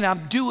 and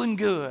I'm doing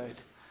good.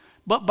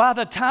 But by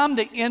the time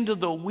the end of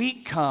the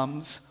week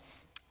comes,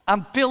 I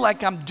feel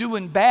like I'm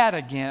doing bad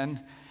again,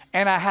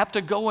 and I have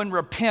to go and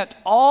repent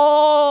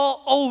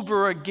all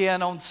over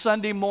again on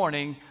Sunday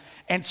morning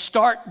and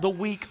start the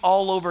week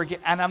all over again.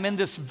 And I'm in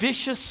this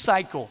vicious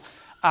cycle.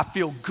 I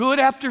feel good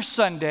after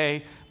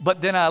Sunday,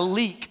 but then I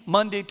leak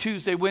Monday,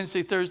 Tuesday,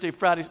 Wednesday, Thursday,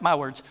 Friday, my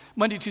words,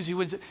 Monday, Tuesday,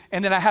 Wednesday,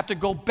 and then I have to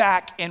go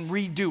back and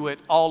redo it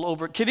all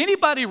over. Can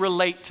anybody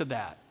relate to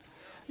that?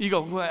 You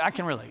go, well, I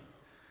can relate.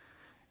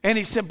 And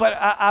he said, but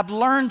I've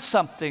learned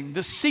something,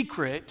 the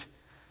secret,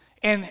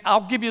 and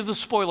I'll give you the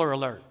spoiler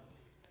alert.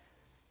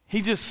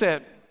 He just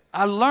said,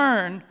 I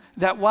learned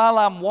that while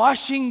I'm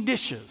washing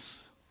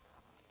dishes,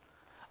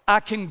 I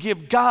can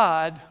give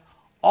God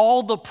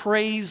all the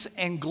praise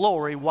and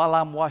glory while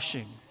I'm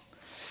washing.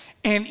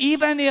 And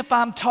even if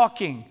I'm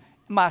talking,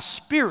 my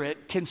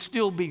spirit can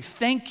still be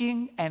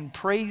thanking and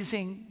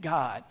praising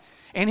God.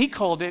 And he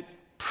called it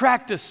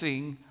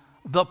practicing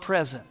the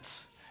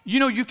presence. You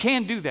know, you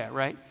can do that,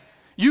 right?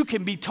 You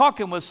can be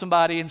talking with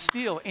somebody and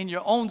still in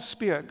your own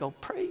spirit go,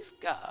 praise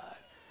God.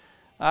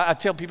 I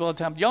tell people all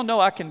the time, y'all know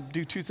I can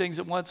do two things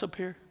at once up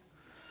here.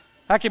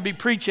 I can be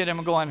preaching and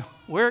I'm going,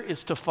 where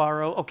is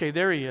Tafaro? Okay,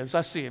 there he is.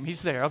 I see him.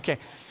 He's there. Okay.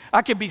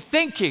 I can be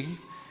thinking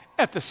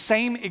at the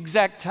same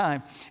exact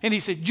time. And he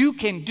said, you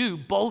can do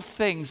both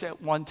things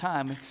at one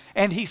time.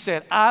 And he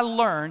said, I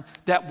learned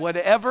that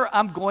whatever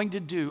I'm going to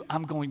do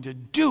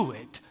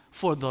it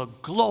for the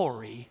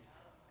glory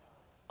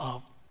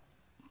of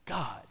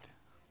God.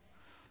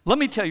 Let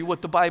me tell you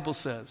what the Bible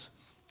says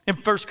in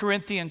 1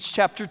 Corinthians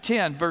chapter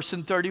 10, verse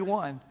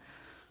 31.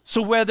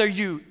 So whether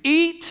you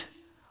eat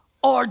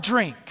or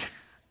drink,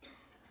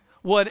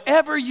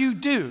 whatever you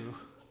do,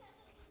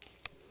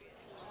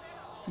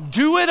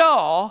 do it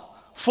all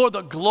for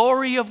the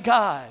glory of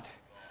God.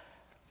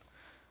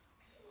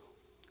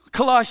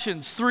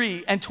 Colossians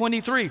 3 and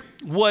 23.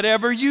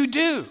 Whatever you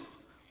do,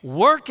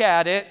 work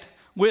at it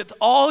with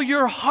all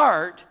your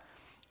heart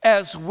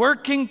as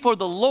working for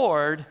the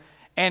Lord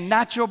and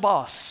not your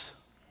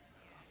boss.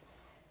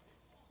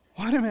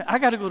 Wait a minute, I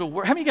got to go to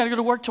work. How many got to go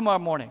to work tomorrow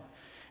morning?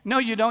 No,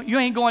 you don't. You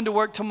ain't going to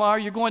work tomorrow.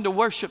 You're going to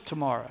worship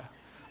tomorrow.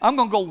 I'm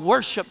going to go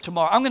worship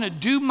tomorrow. I'm going to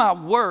do my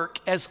work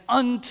as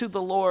unto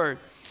the Lord.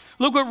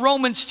 Look what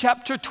Romans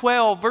chapter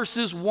 12,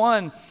 verses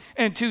 1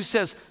 and 2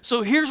 says.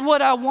 So here's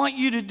what I want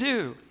you to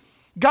do.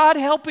 God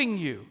helping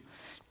you.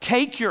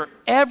 Take your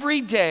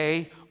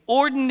everyday,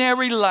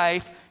 ordinary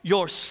life,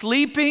 your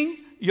sleeping,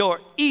 your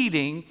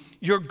eating,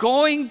 you're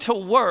going to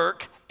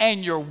work,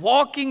 and you're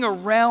walking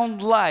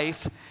around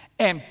life,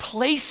 and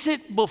place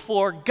it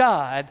before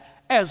God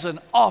as an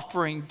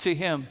offering to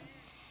Him.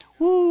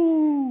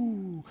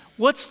 Woo!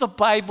 What's the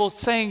Bible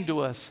saying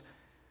to us?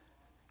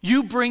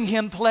 You bring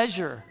Him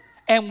pleasure.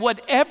 And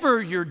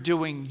whatever you're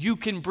doing, you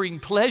can bring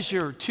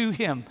pleasure to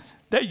Him.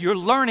 That you're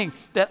learning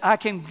that I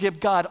can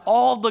give God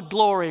all the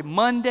glory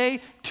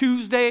Monday,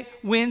 Tuesday,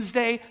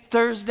 Wednesday,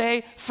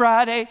 Thursday,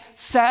 Friday,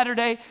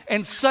 Saturday,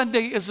 and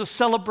Sunday is a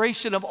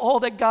celebration of all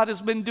that God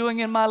has been doing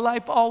in my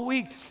life all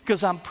week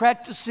because I'm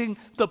practicing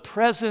the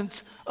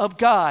presence of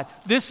God.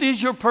 This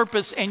is your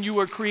purpose and you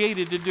were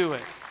created to do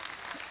it.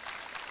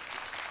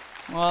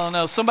 Well,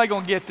 no, somebody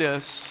gonna get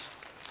this.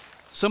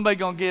 Somebody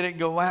gonna get it and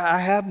go, wow, I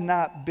have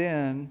not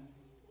been.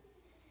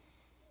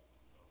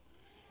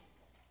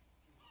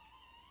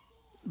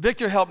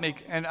 Victor helped me,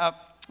 and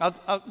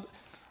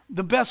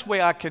the best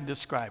way I can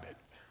describe it.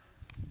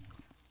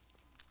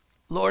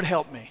 Lord,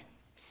 help me.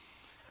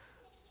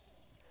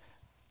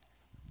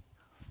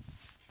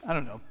 I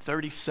don't know,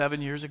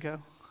 37 years ago.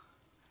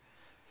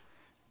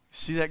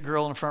 See that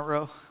girl in the front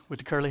row with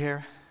the curly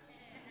hair?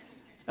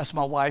 That's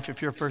my wife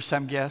if you're a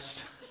first-time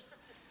guest.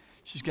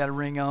 She's got a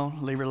ring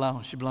on. Leave her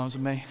alone. She belongs to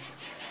me.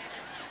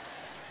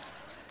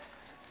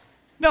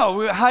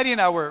 No, Heidi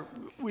and I were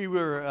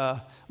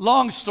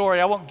long story.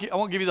 I won't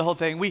give you the whole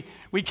thing.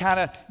 We kind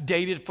of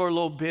dated for a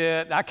little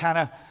bit. I kind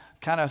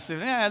of said,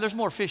 yeah, there's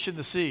more fish in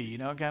the sea, you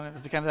know, kind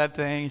of that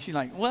thing. And she's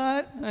like,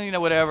 what? You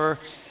know, whatever.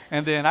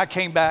 And then I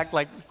came back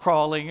like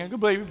crawling. And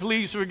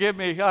please forgive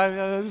me.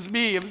 It was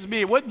me.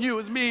 It wasn't you. It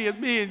was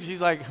me. And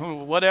she's like,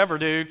 whatever,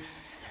 dude.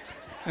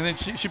 And then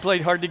she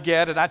played hard to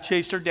get, and I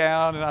chased her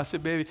down. And I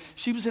said, baby,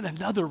 she was in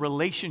another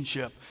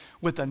relationship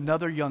with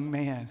another young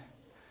man.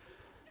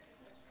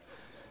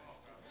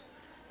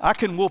 I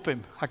can whoop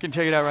him. I can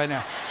tell you that right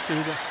now.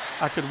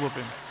 I could whoop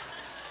him.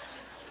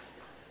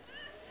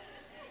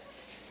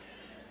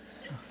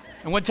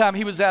 And one time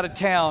he was out of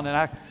town,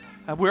 and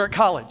we were at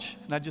college,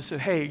 and I just said,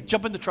 "Hey,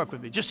 jump in the truck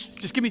with me. Just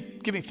give me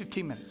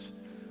 15 minutes."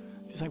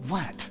 He's like,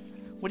 "What?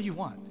 What do you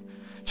want?"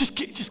 Just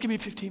give me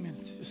 15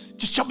 minutes.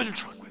 Just jump in the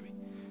truck with me.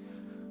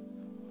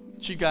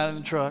 She got in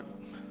the truck.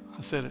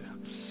 I said,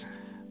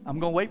 "I'm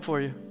gonna wait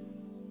for you."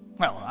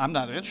 Well, I'm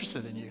not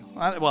interested in you.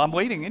 I'm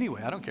waiting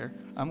anyway. I don't care.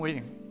 I'm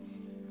waiting.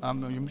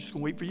 I'm just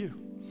going to wait for you.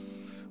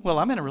 Well,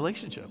 I'm in a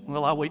relationship.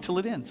 Well, I'll wait till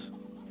it ends.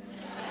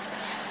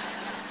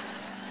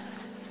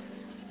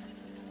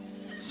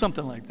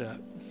 Something like that.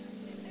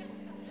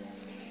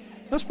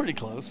 That's pretty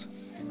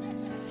close.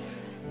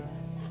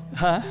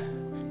 Huh?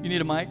 You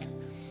need a mic?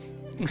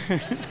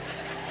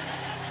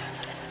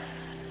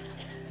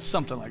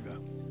 Something like that.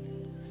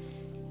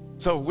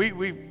 So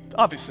we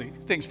obviously,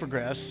 things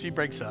progress. She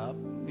breaks up,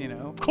 you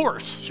know. Of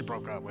course she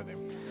broke up with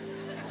him.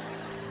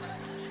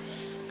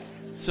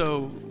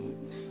 So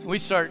we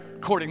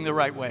start courting the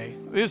right way.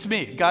 It was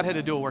me. God had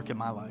to do a work in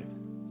my life.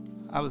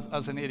 I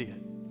was an idiot.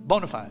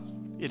 Bona fide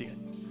idiot.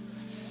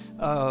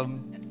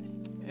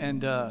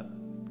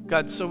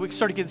 God, so we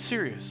started getting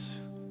serious.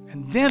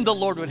 And then the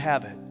Lord would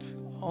have it.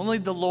 Only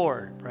the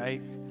Lord,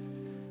 right?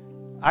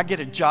 I get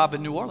a job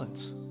in New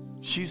Orleans.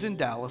 She's in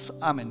Dallas.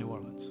 I'm in New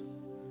Orleans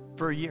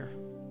for a year.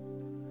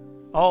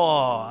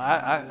 Oh,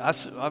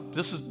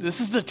 this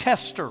is the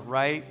tester,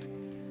 right?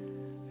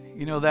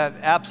 You know, that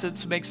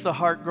absence makes the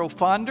heart grow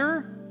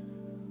fonder,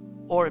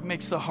 or it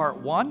makes the heart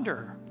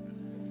wander.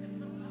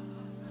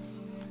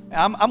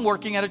 I'm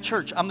working at a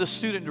church. I'm the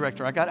student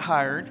director. I got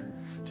hired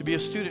to be a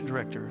student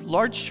director.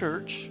 Large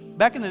church.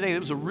 Back in the day, it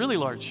was a really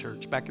large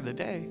church back in the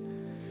day.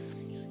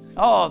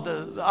 Oh,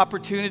 the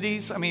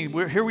opportunities. I mean,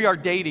 here we are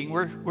dating.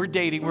 We're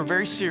dating. We're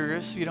very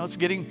serious. You know, it's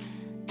getting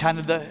kind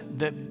of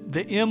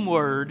the M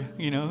word,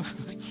 you know.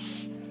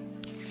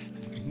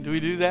 Do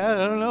we do that?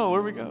 I don't know.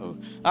 Where we go?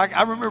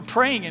 I remember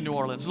praying in New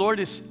Orleans. Lord,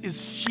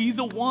 is she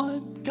the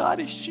one? God,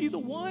 is she the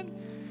one?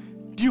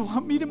 Do you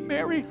want me to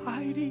marry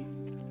Heidi?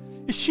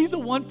 Is she the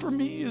one for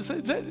me?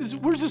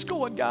 Where's this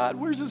going, God?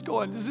 Where's this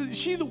going? Is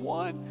she the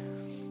one?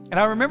 And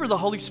I remember the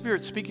Holy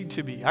Spirit speaking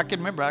to me. I can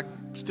remember. I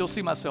still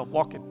see myself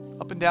walking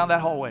up and down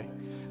that hallway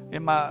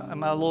in my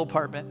little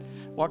apartment,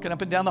 walking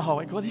up and down the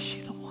hallway, going, is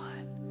she the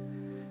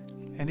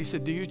one? And he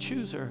said, do you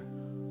choose her?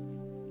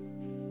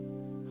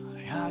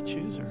 Yeah, I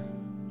choose her.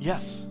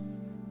 Yes,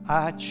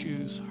 I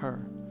choose her.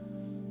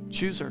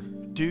 Choose her.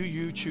 Do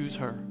you choose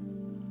her?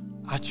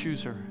 I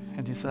choose her.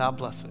 And he said, I'll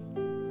bless it.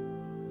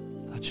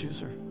 I choose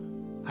her.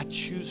 I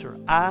choose her.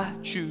 I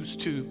choose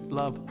to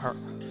love her.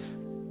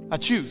 I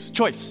choose.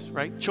 Choice,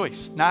 right?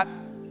 Choice. Not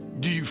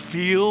do you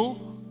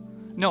feel?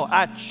 No,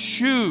 I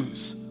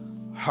choose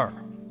her.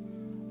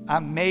 I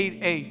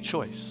made a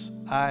choice.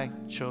 I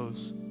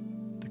chose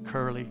the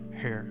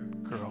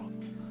curly-haired girl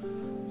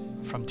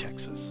from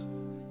Texas.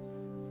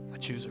 I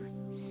choose her.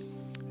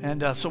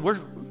 And so we're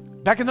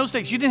back in those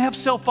days. You didn't have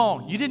cell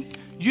phone. You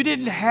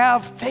didn't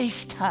have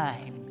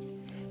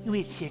FaceTime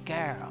with your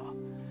girl.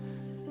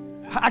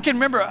 I can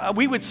remember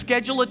we would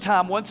schedule a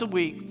time once a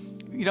week.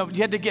 You know,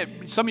 you had to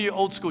get, some of you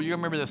old school, you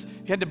remember this.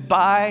 You had to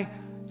buy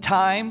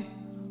time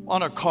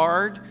on a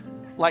card,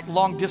 like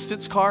long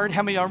distance card.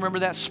 How many of y'all remember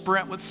that?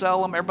 Sprint would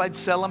sell them. Everybody'd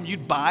sell them.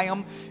 You'd buy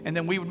them. And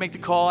then we would make the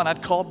call, and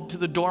I'd call to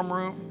the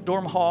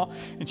dorm hall,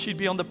 and she'd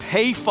be on the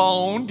pay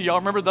phone. Do y'all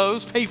remember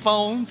those pay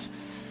phones?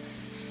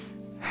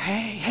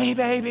 Hey,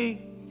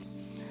 baby.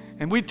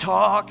 And we'd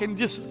talk and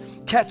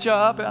just catch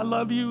up. And I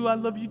love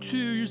you too.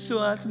 You're so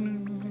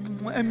awesome.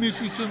 I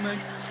miss you so much.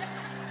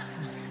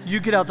 You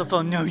get out the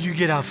phone. No, you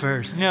get out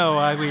first. No,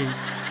 you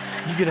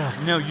get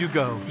out. No, you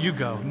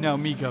go. No,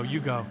 me go. You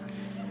go.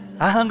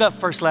 I hung up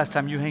first last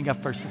time. You hang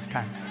up first this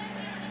time.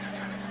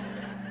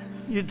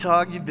 You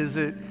talk, you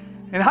visit.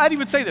 And Heidi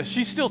would say this.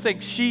 She still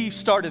thinks she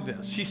started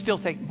this. She still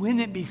thinks,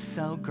 wouldn't it be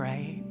so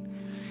great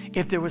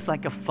if there was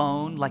like a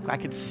phone, like I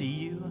could see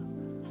you?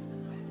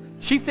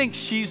 She thinks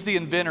she's the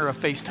inventor of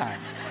FaceTime.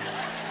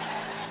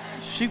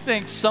 She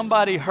thinks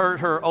somebody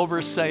heard her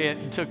oversay it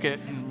and took it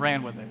and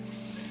ran with it.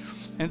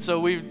 And so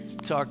we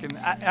talk, and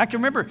I can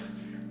remember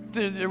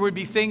there would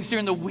be things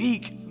during the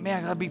week.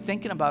 Man, I'd be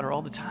thinking about her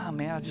all the time,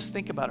 man. I just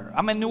think about her.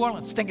 I'm in New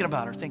Orleans thinking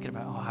about her,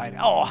 oh, Heidi.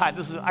 Oh,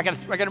 Heidi, I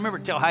gotta remember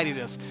to tell Heidi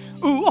this.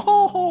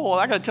 Ooh,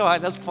 I gotta tell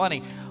Heidi, that's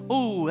funny.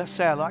 Ooh, that's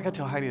sad. I gotta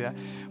tell Heidi that.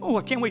 Oh,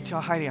 I can't wait to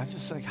tell Heidi. I was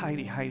just like,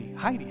 Heidi,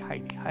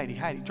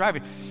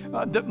 driving.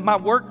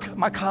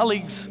 My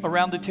colleagues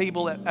around the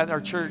table at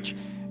our church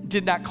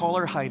did not call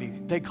her Heidi.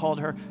 They called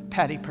her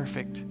Patty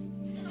Perfect.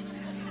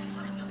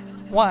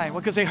 Why?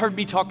 Well, because they heard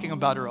me talking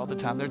about her all the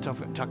time. They're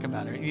talking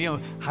about her. You know,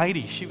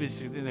 Heidi,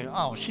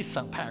 she's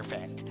so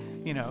perfect,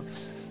 you know.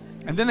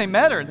 And then they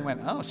met her and they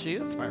went, oh, she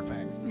is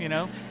perfect, you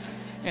know.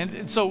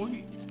 And so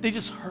they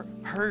just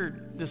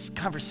heard this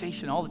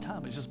conversation all the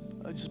time. It's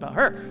just about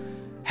her.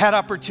 Had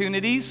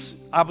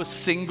opportunities. I was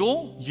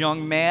single,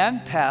 young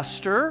man,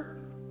 pastor.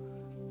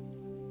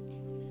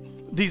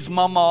 These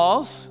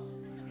mamas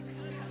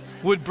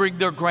would bring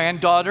their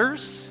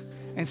granddaughters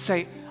and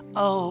say,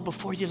 oh,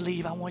 before you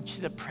leave, I want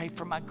you to pray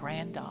for my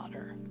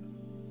granddaughter.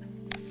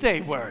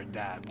 They weren't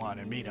that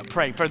wanting me to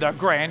pray for their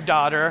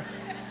granddaughter.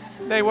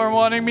 They were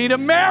wanting me to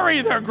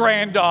marry their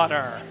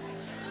granddaughter.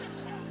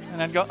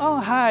 And I'd go,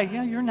 oh, hi,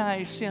 yeah, you're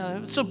nice.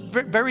 Yeah. So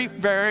very,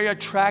 very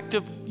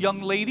attractive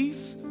young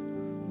ladies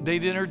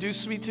they'd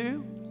introduce me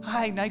to.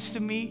 Hi, nice to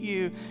meet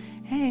you.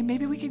 Hey,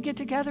 maybe we could get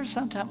together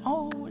sometime.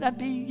 Oh, that'd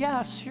be,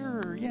 yeah,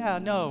 sure, yeah,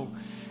 no.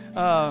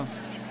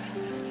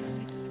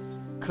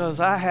 Because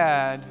I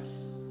had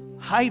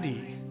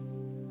Heidi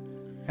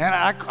And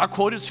I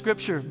quoted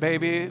scripture,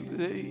 baby.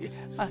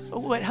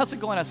 Wait, how's it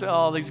going? I said,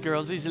 oh, these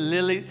girls, these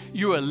lily,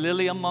 you're a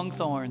lily among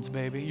thorns,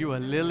 baby. You're a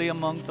lily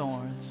among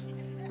thorns.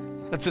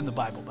 That's in the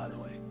Bible, by the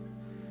way.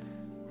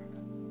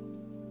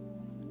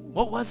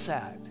 What was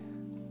that?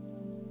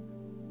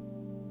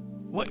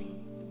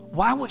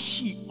 Why was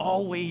she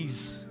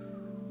always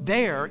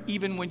there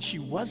even when she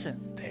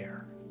wasn't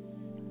there?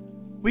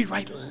 We'd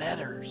write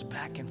letters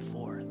back and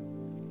forth.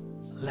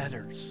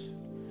 Letters.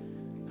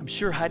 I'm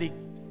sure Heidi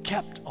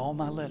kept all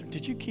my letters.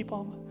 Did you keep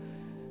all my?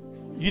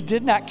 You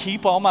did not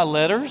keep all my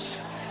letters?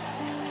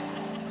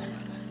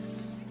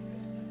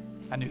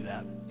 I knew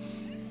that.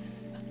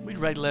 We'd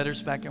write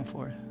letters back and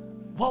forth.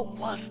 What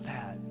was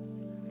that?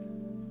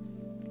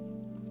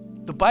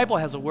 The Bible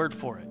has a word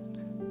for it.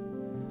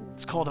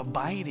 It's called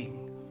abiding.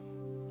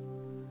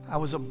 I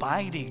was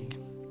abiding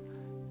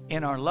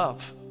in our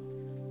love.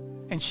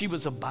 And she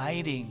was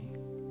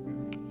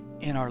abiding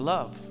in our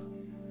love.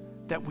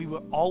 That we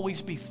would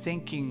always be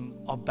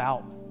thinking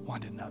about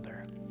one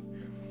another.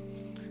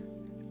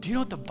 Do you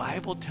know what the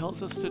Bible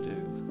tells us to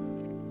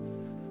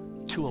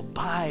do? To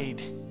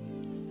abide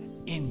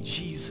in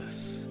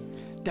Jesus.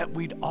 That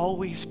we'd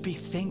always be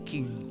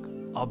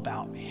thinking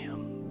about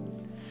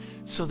him.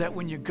 So that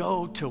when you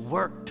go to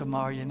work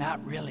tomorrow, you're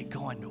not really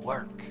going to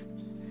work.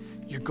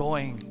 You're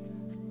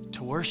going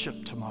to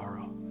worship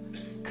tomorrow.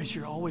 Because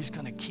you're always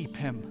going to keep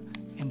him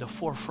in the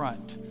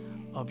forefront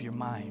of your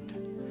mind.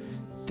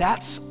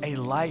 That's a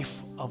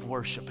life of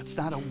worship. It's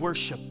not a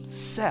worship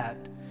set.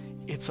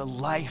 It's a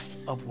life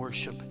of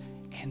worship.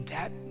 And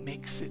that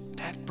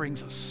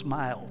brings a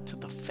smile to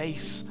the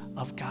face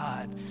of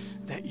God,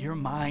 that your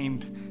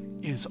mind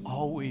is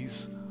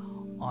always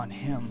on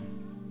him.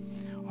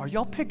 Are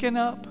y'all picking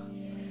up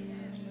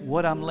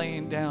what I'm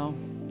laying down?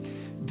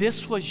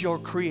 This was your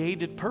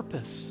created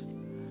purpose,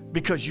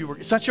 because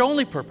it's not your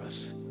only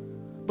purpose,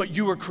 but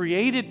you were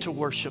created to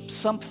worship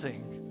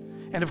something.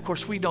 And of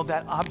course, we know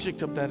that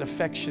object of that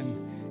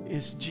affection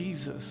is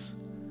Jesus.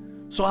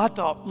 So I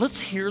thought, let's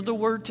hear the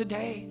word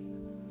today.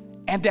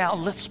 And now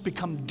let's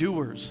become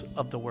doers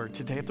of the word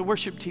today. If the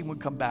worship team would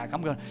come back,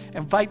 I'm going to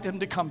invite them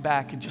to come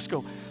back and just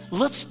go,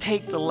 let's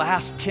take the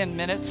last 10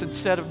 minutes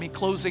instead of me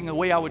closing the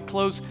way I would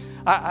close.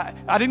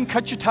 I didn't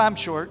cut your time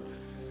short.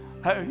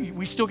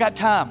 We still got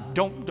time.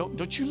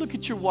 Don't you look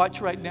at your watch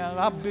right now.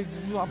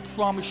 I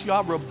promise you,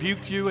 I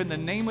rebuke you in the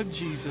name of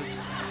Jesus.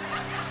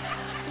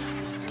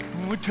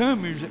 What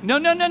time is it?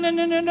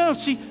 No.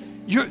 See,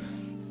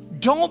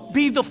 don't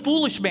be the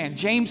foolish man.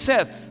 James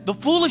says, the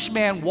foolish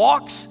man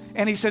walks,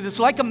 and he said, it's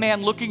like a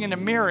man looking in a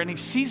mirror, and he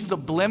sees the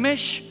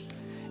blemish,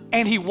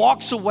 and he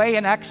walks away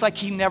and acts like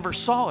he never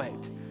saw it.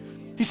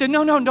 He said,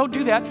 no, don't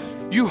do that.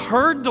 You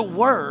heard the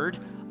word.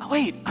 Oh,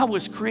 wait, I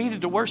was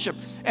created to worship.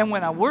 And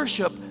when I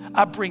worship,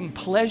 I bring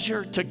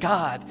pleasure to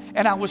God.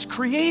 And I was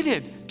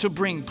created to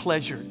bring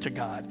pleasure to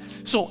God.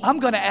 So I'm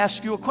going to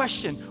ask you a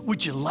question.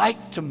 Would you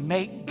like to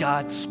make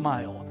God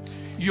smile?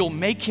 You'll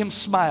make him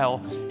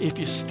smile if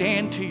you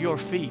stand to your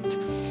feet.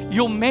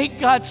 You'll make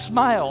God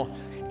smile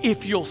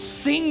if you'll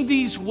sing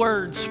these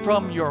words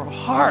from your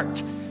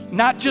heart,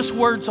 not just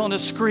words on a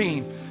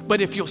screen, but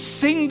if you'll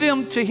sing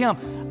them to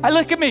him.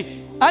 Look at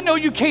me. I know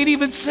you can't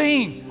even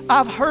sing.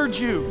 I've heard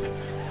you.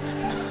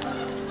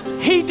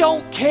 He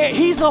don't care.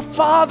 He's a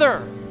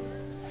father.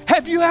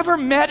 Have you ever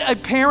met a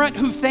parent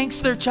who thinks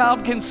their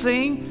child can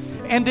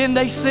sing, and then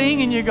they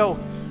sing and you go,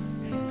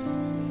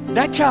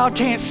 that child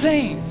can't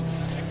sing?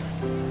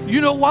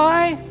 You know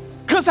why?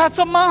 Because that's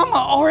a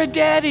mama or a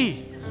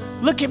daddy.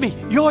 Look at me.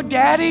 Your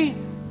daddy,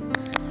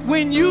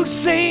 when you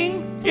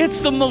sing,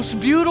 it's the most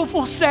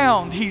beautiful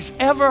sound he's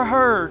ever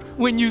heard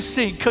when you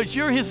sing, because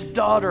you're his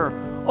daughter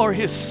or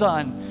his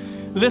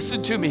son.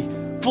 Listen to me.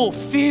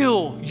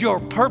 Fulfill your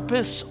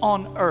purpose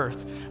on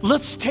earth.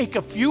 Let's take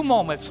a few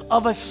moments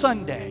of a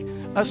Sunday,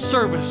 a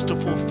service to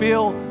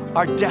fulfill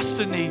our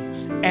destiny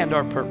and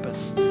our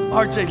purpose.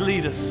 RJ,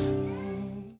 lead us.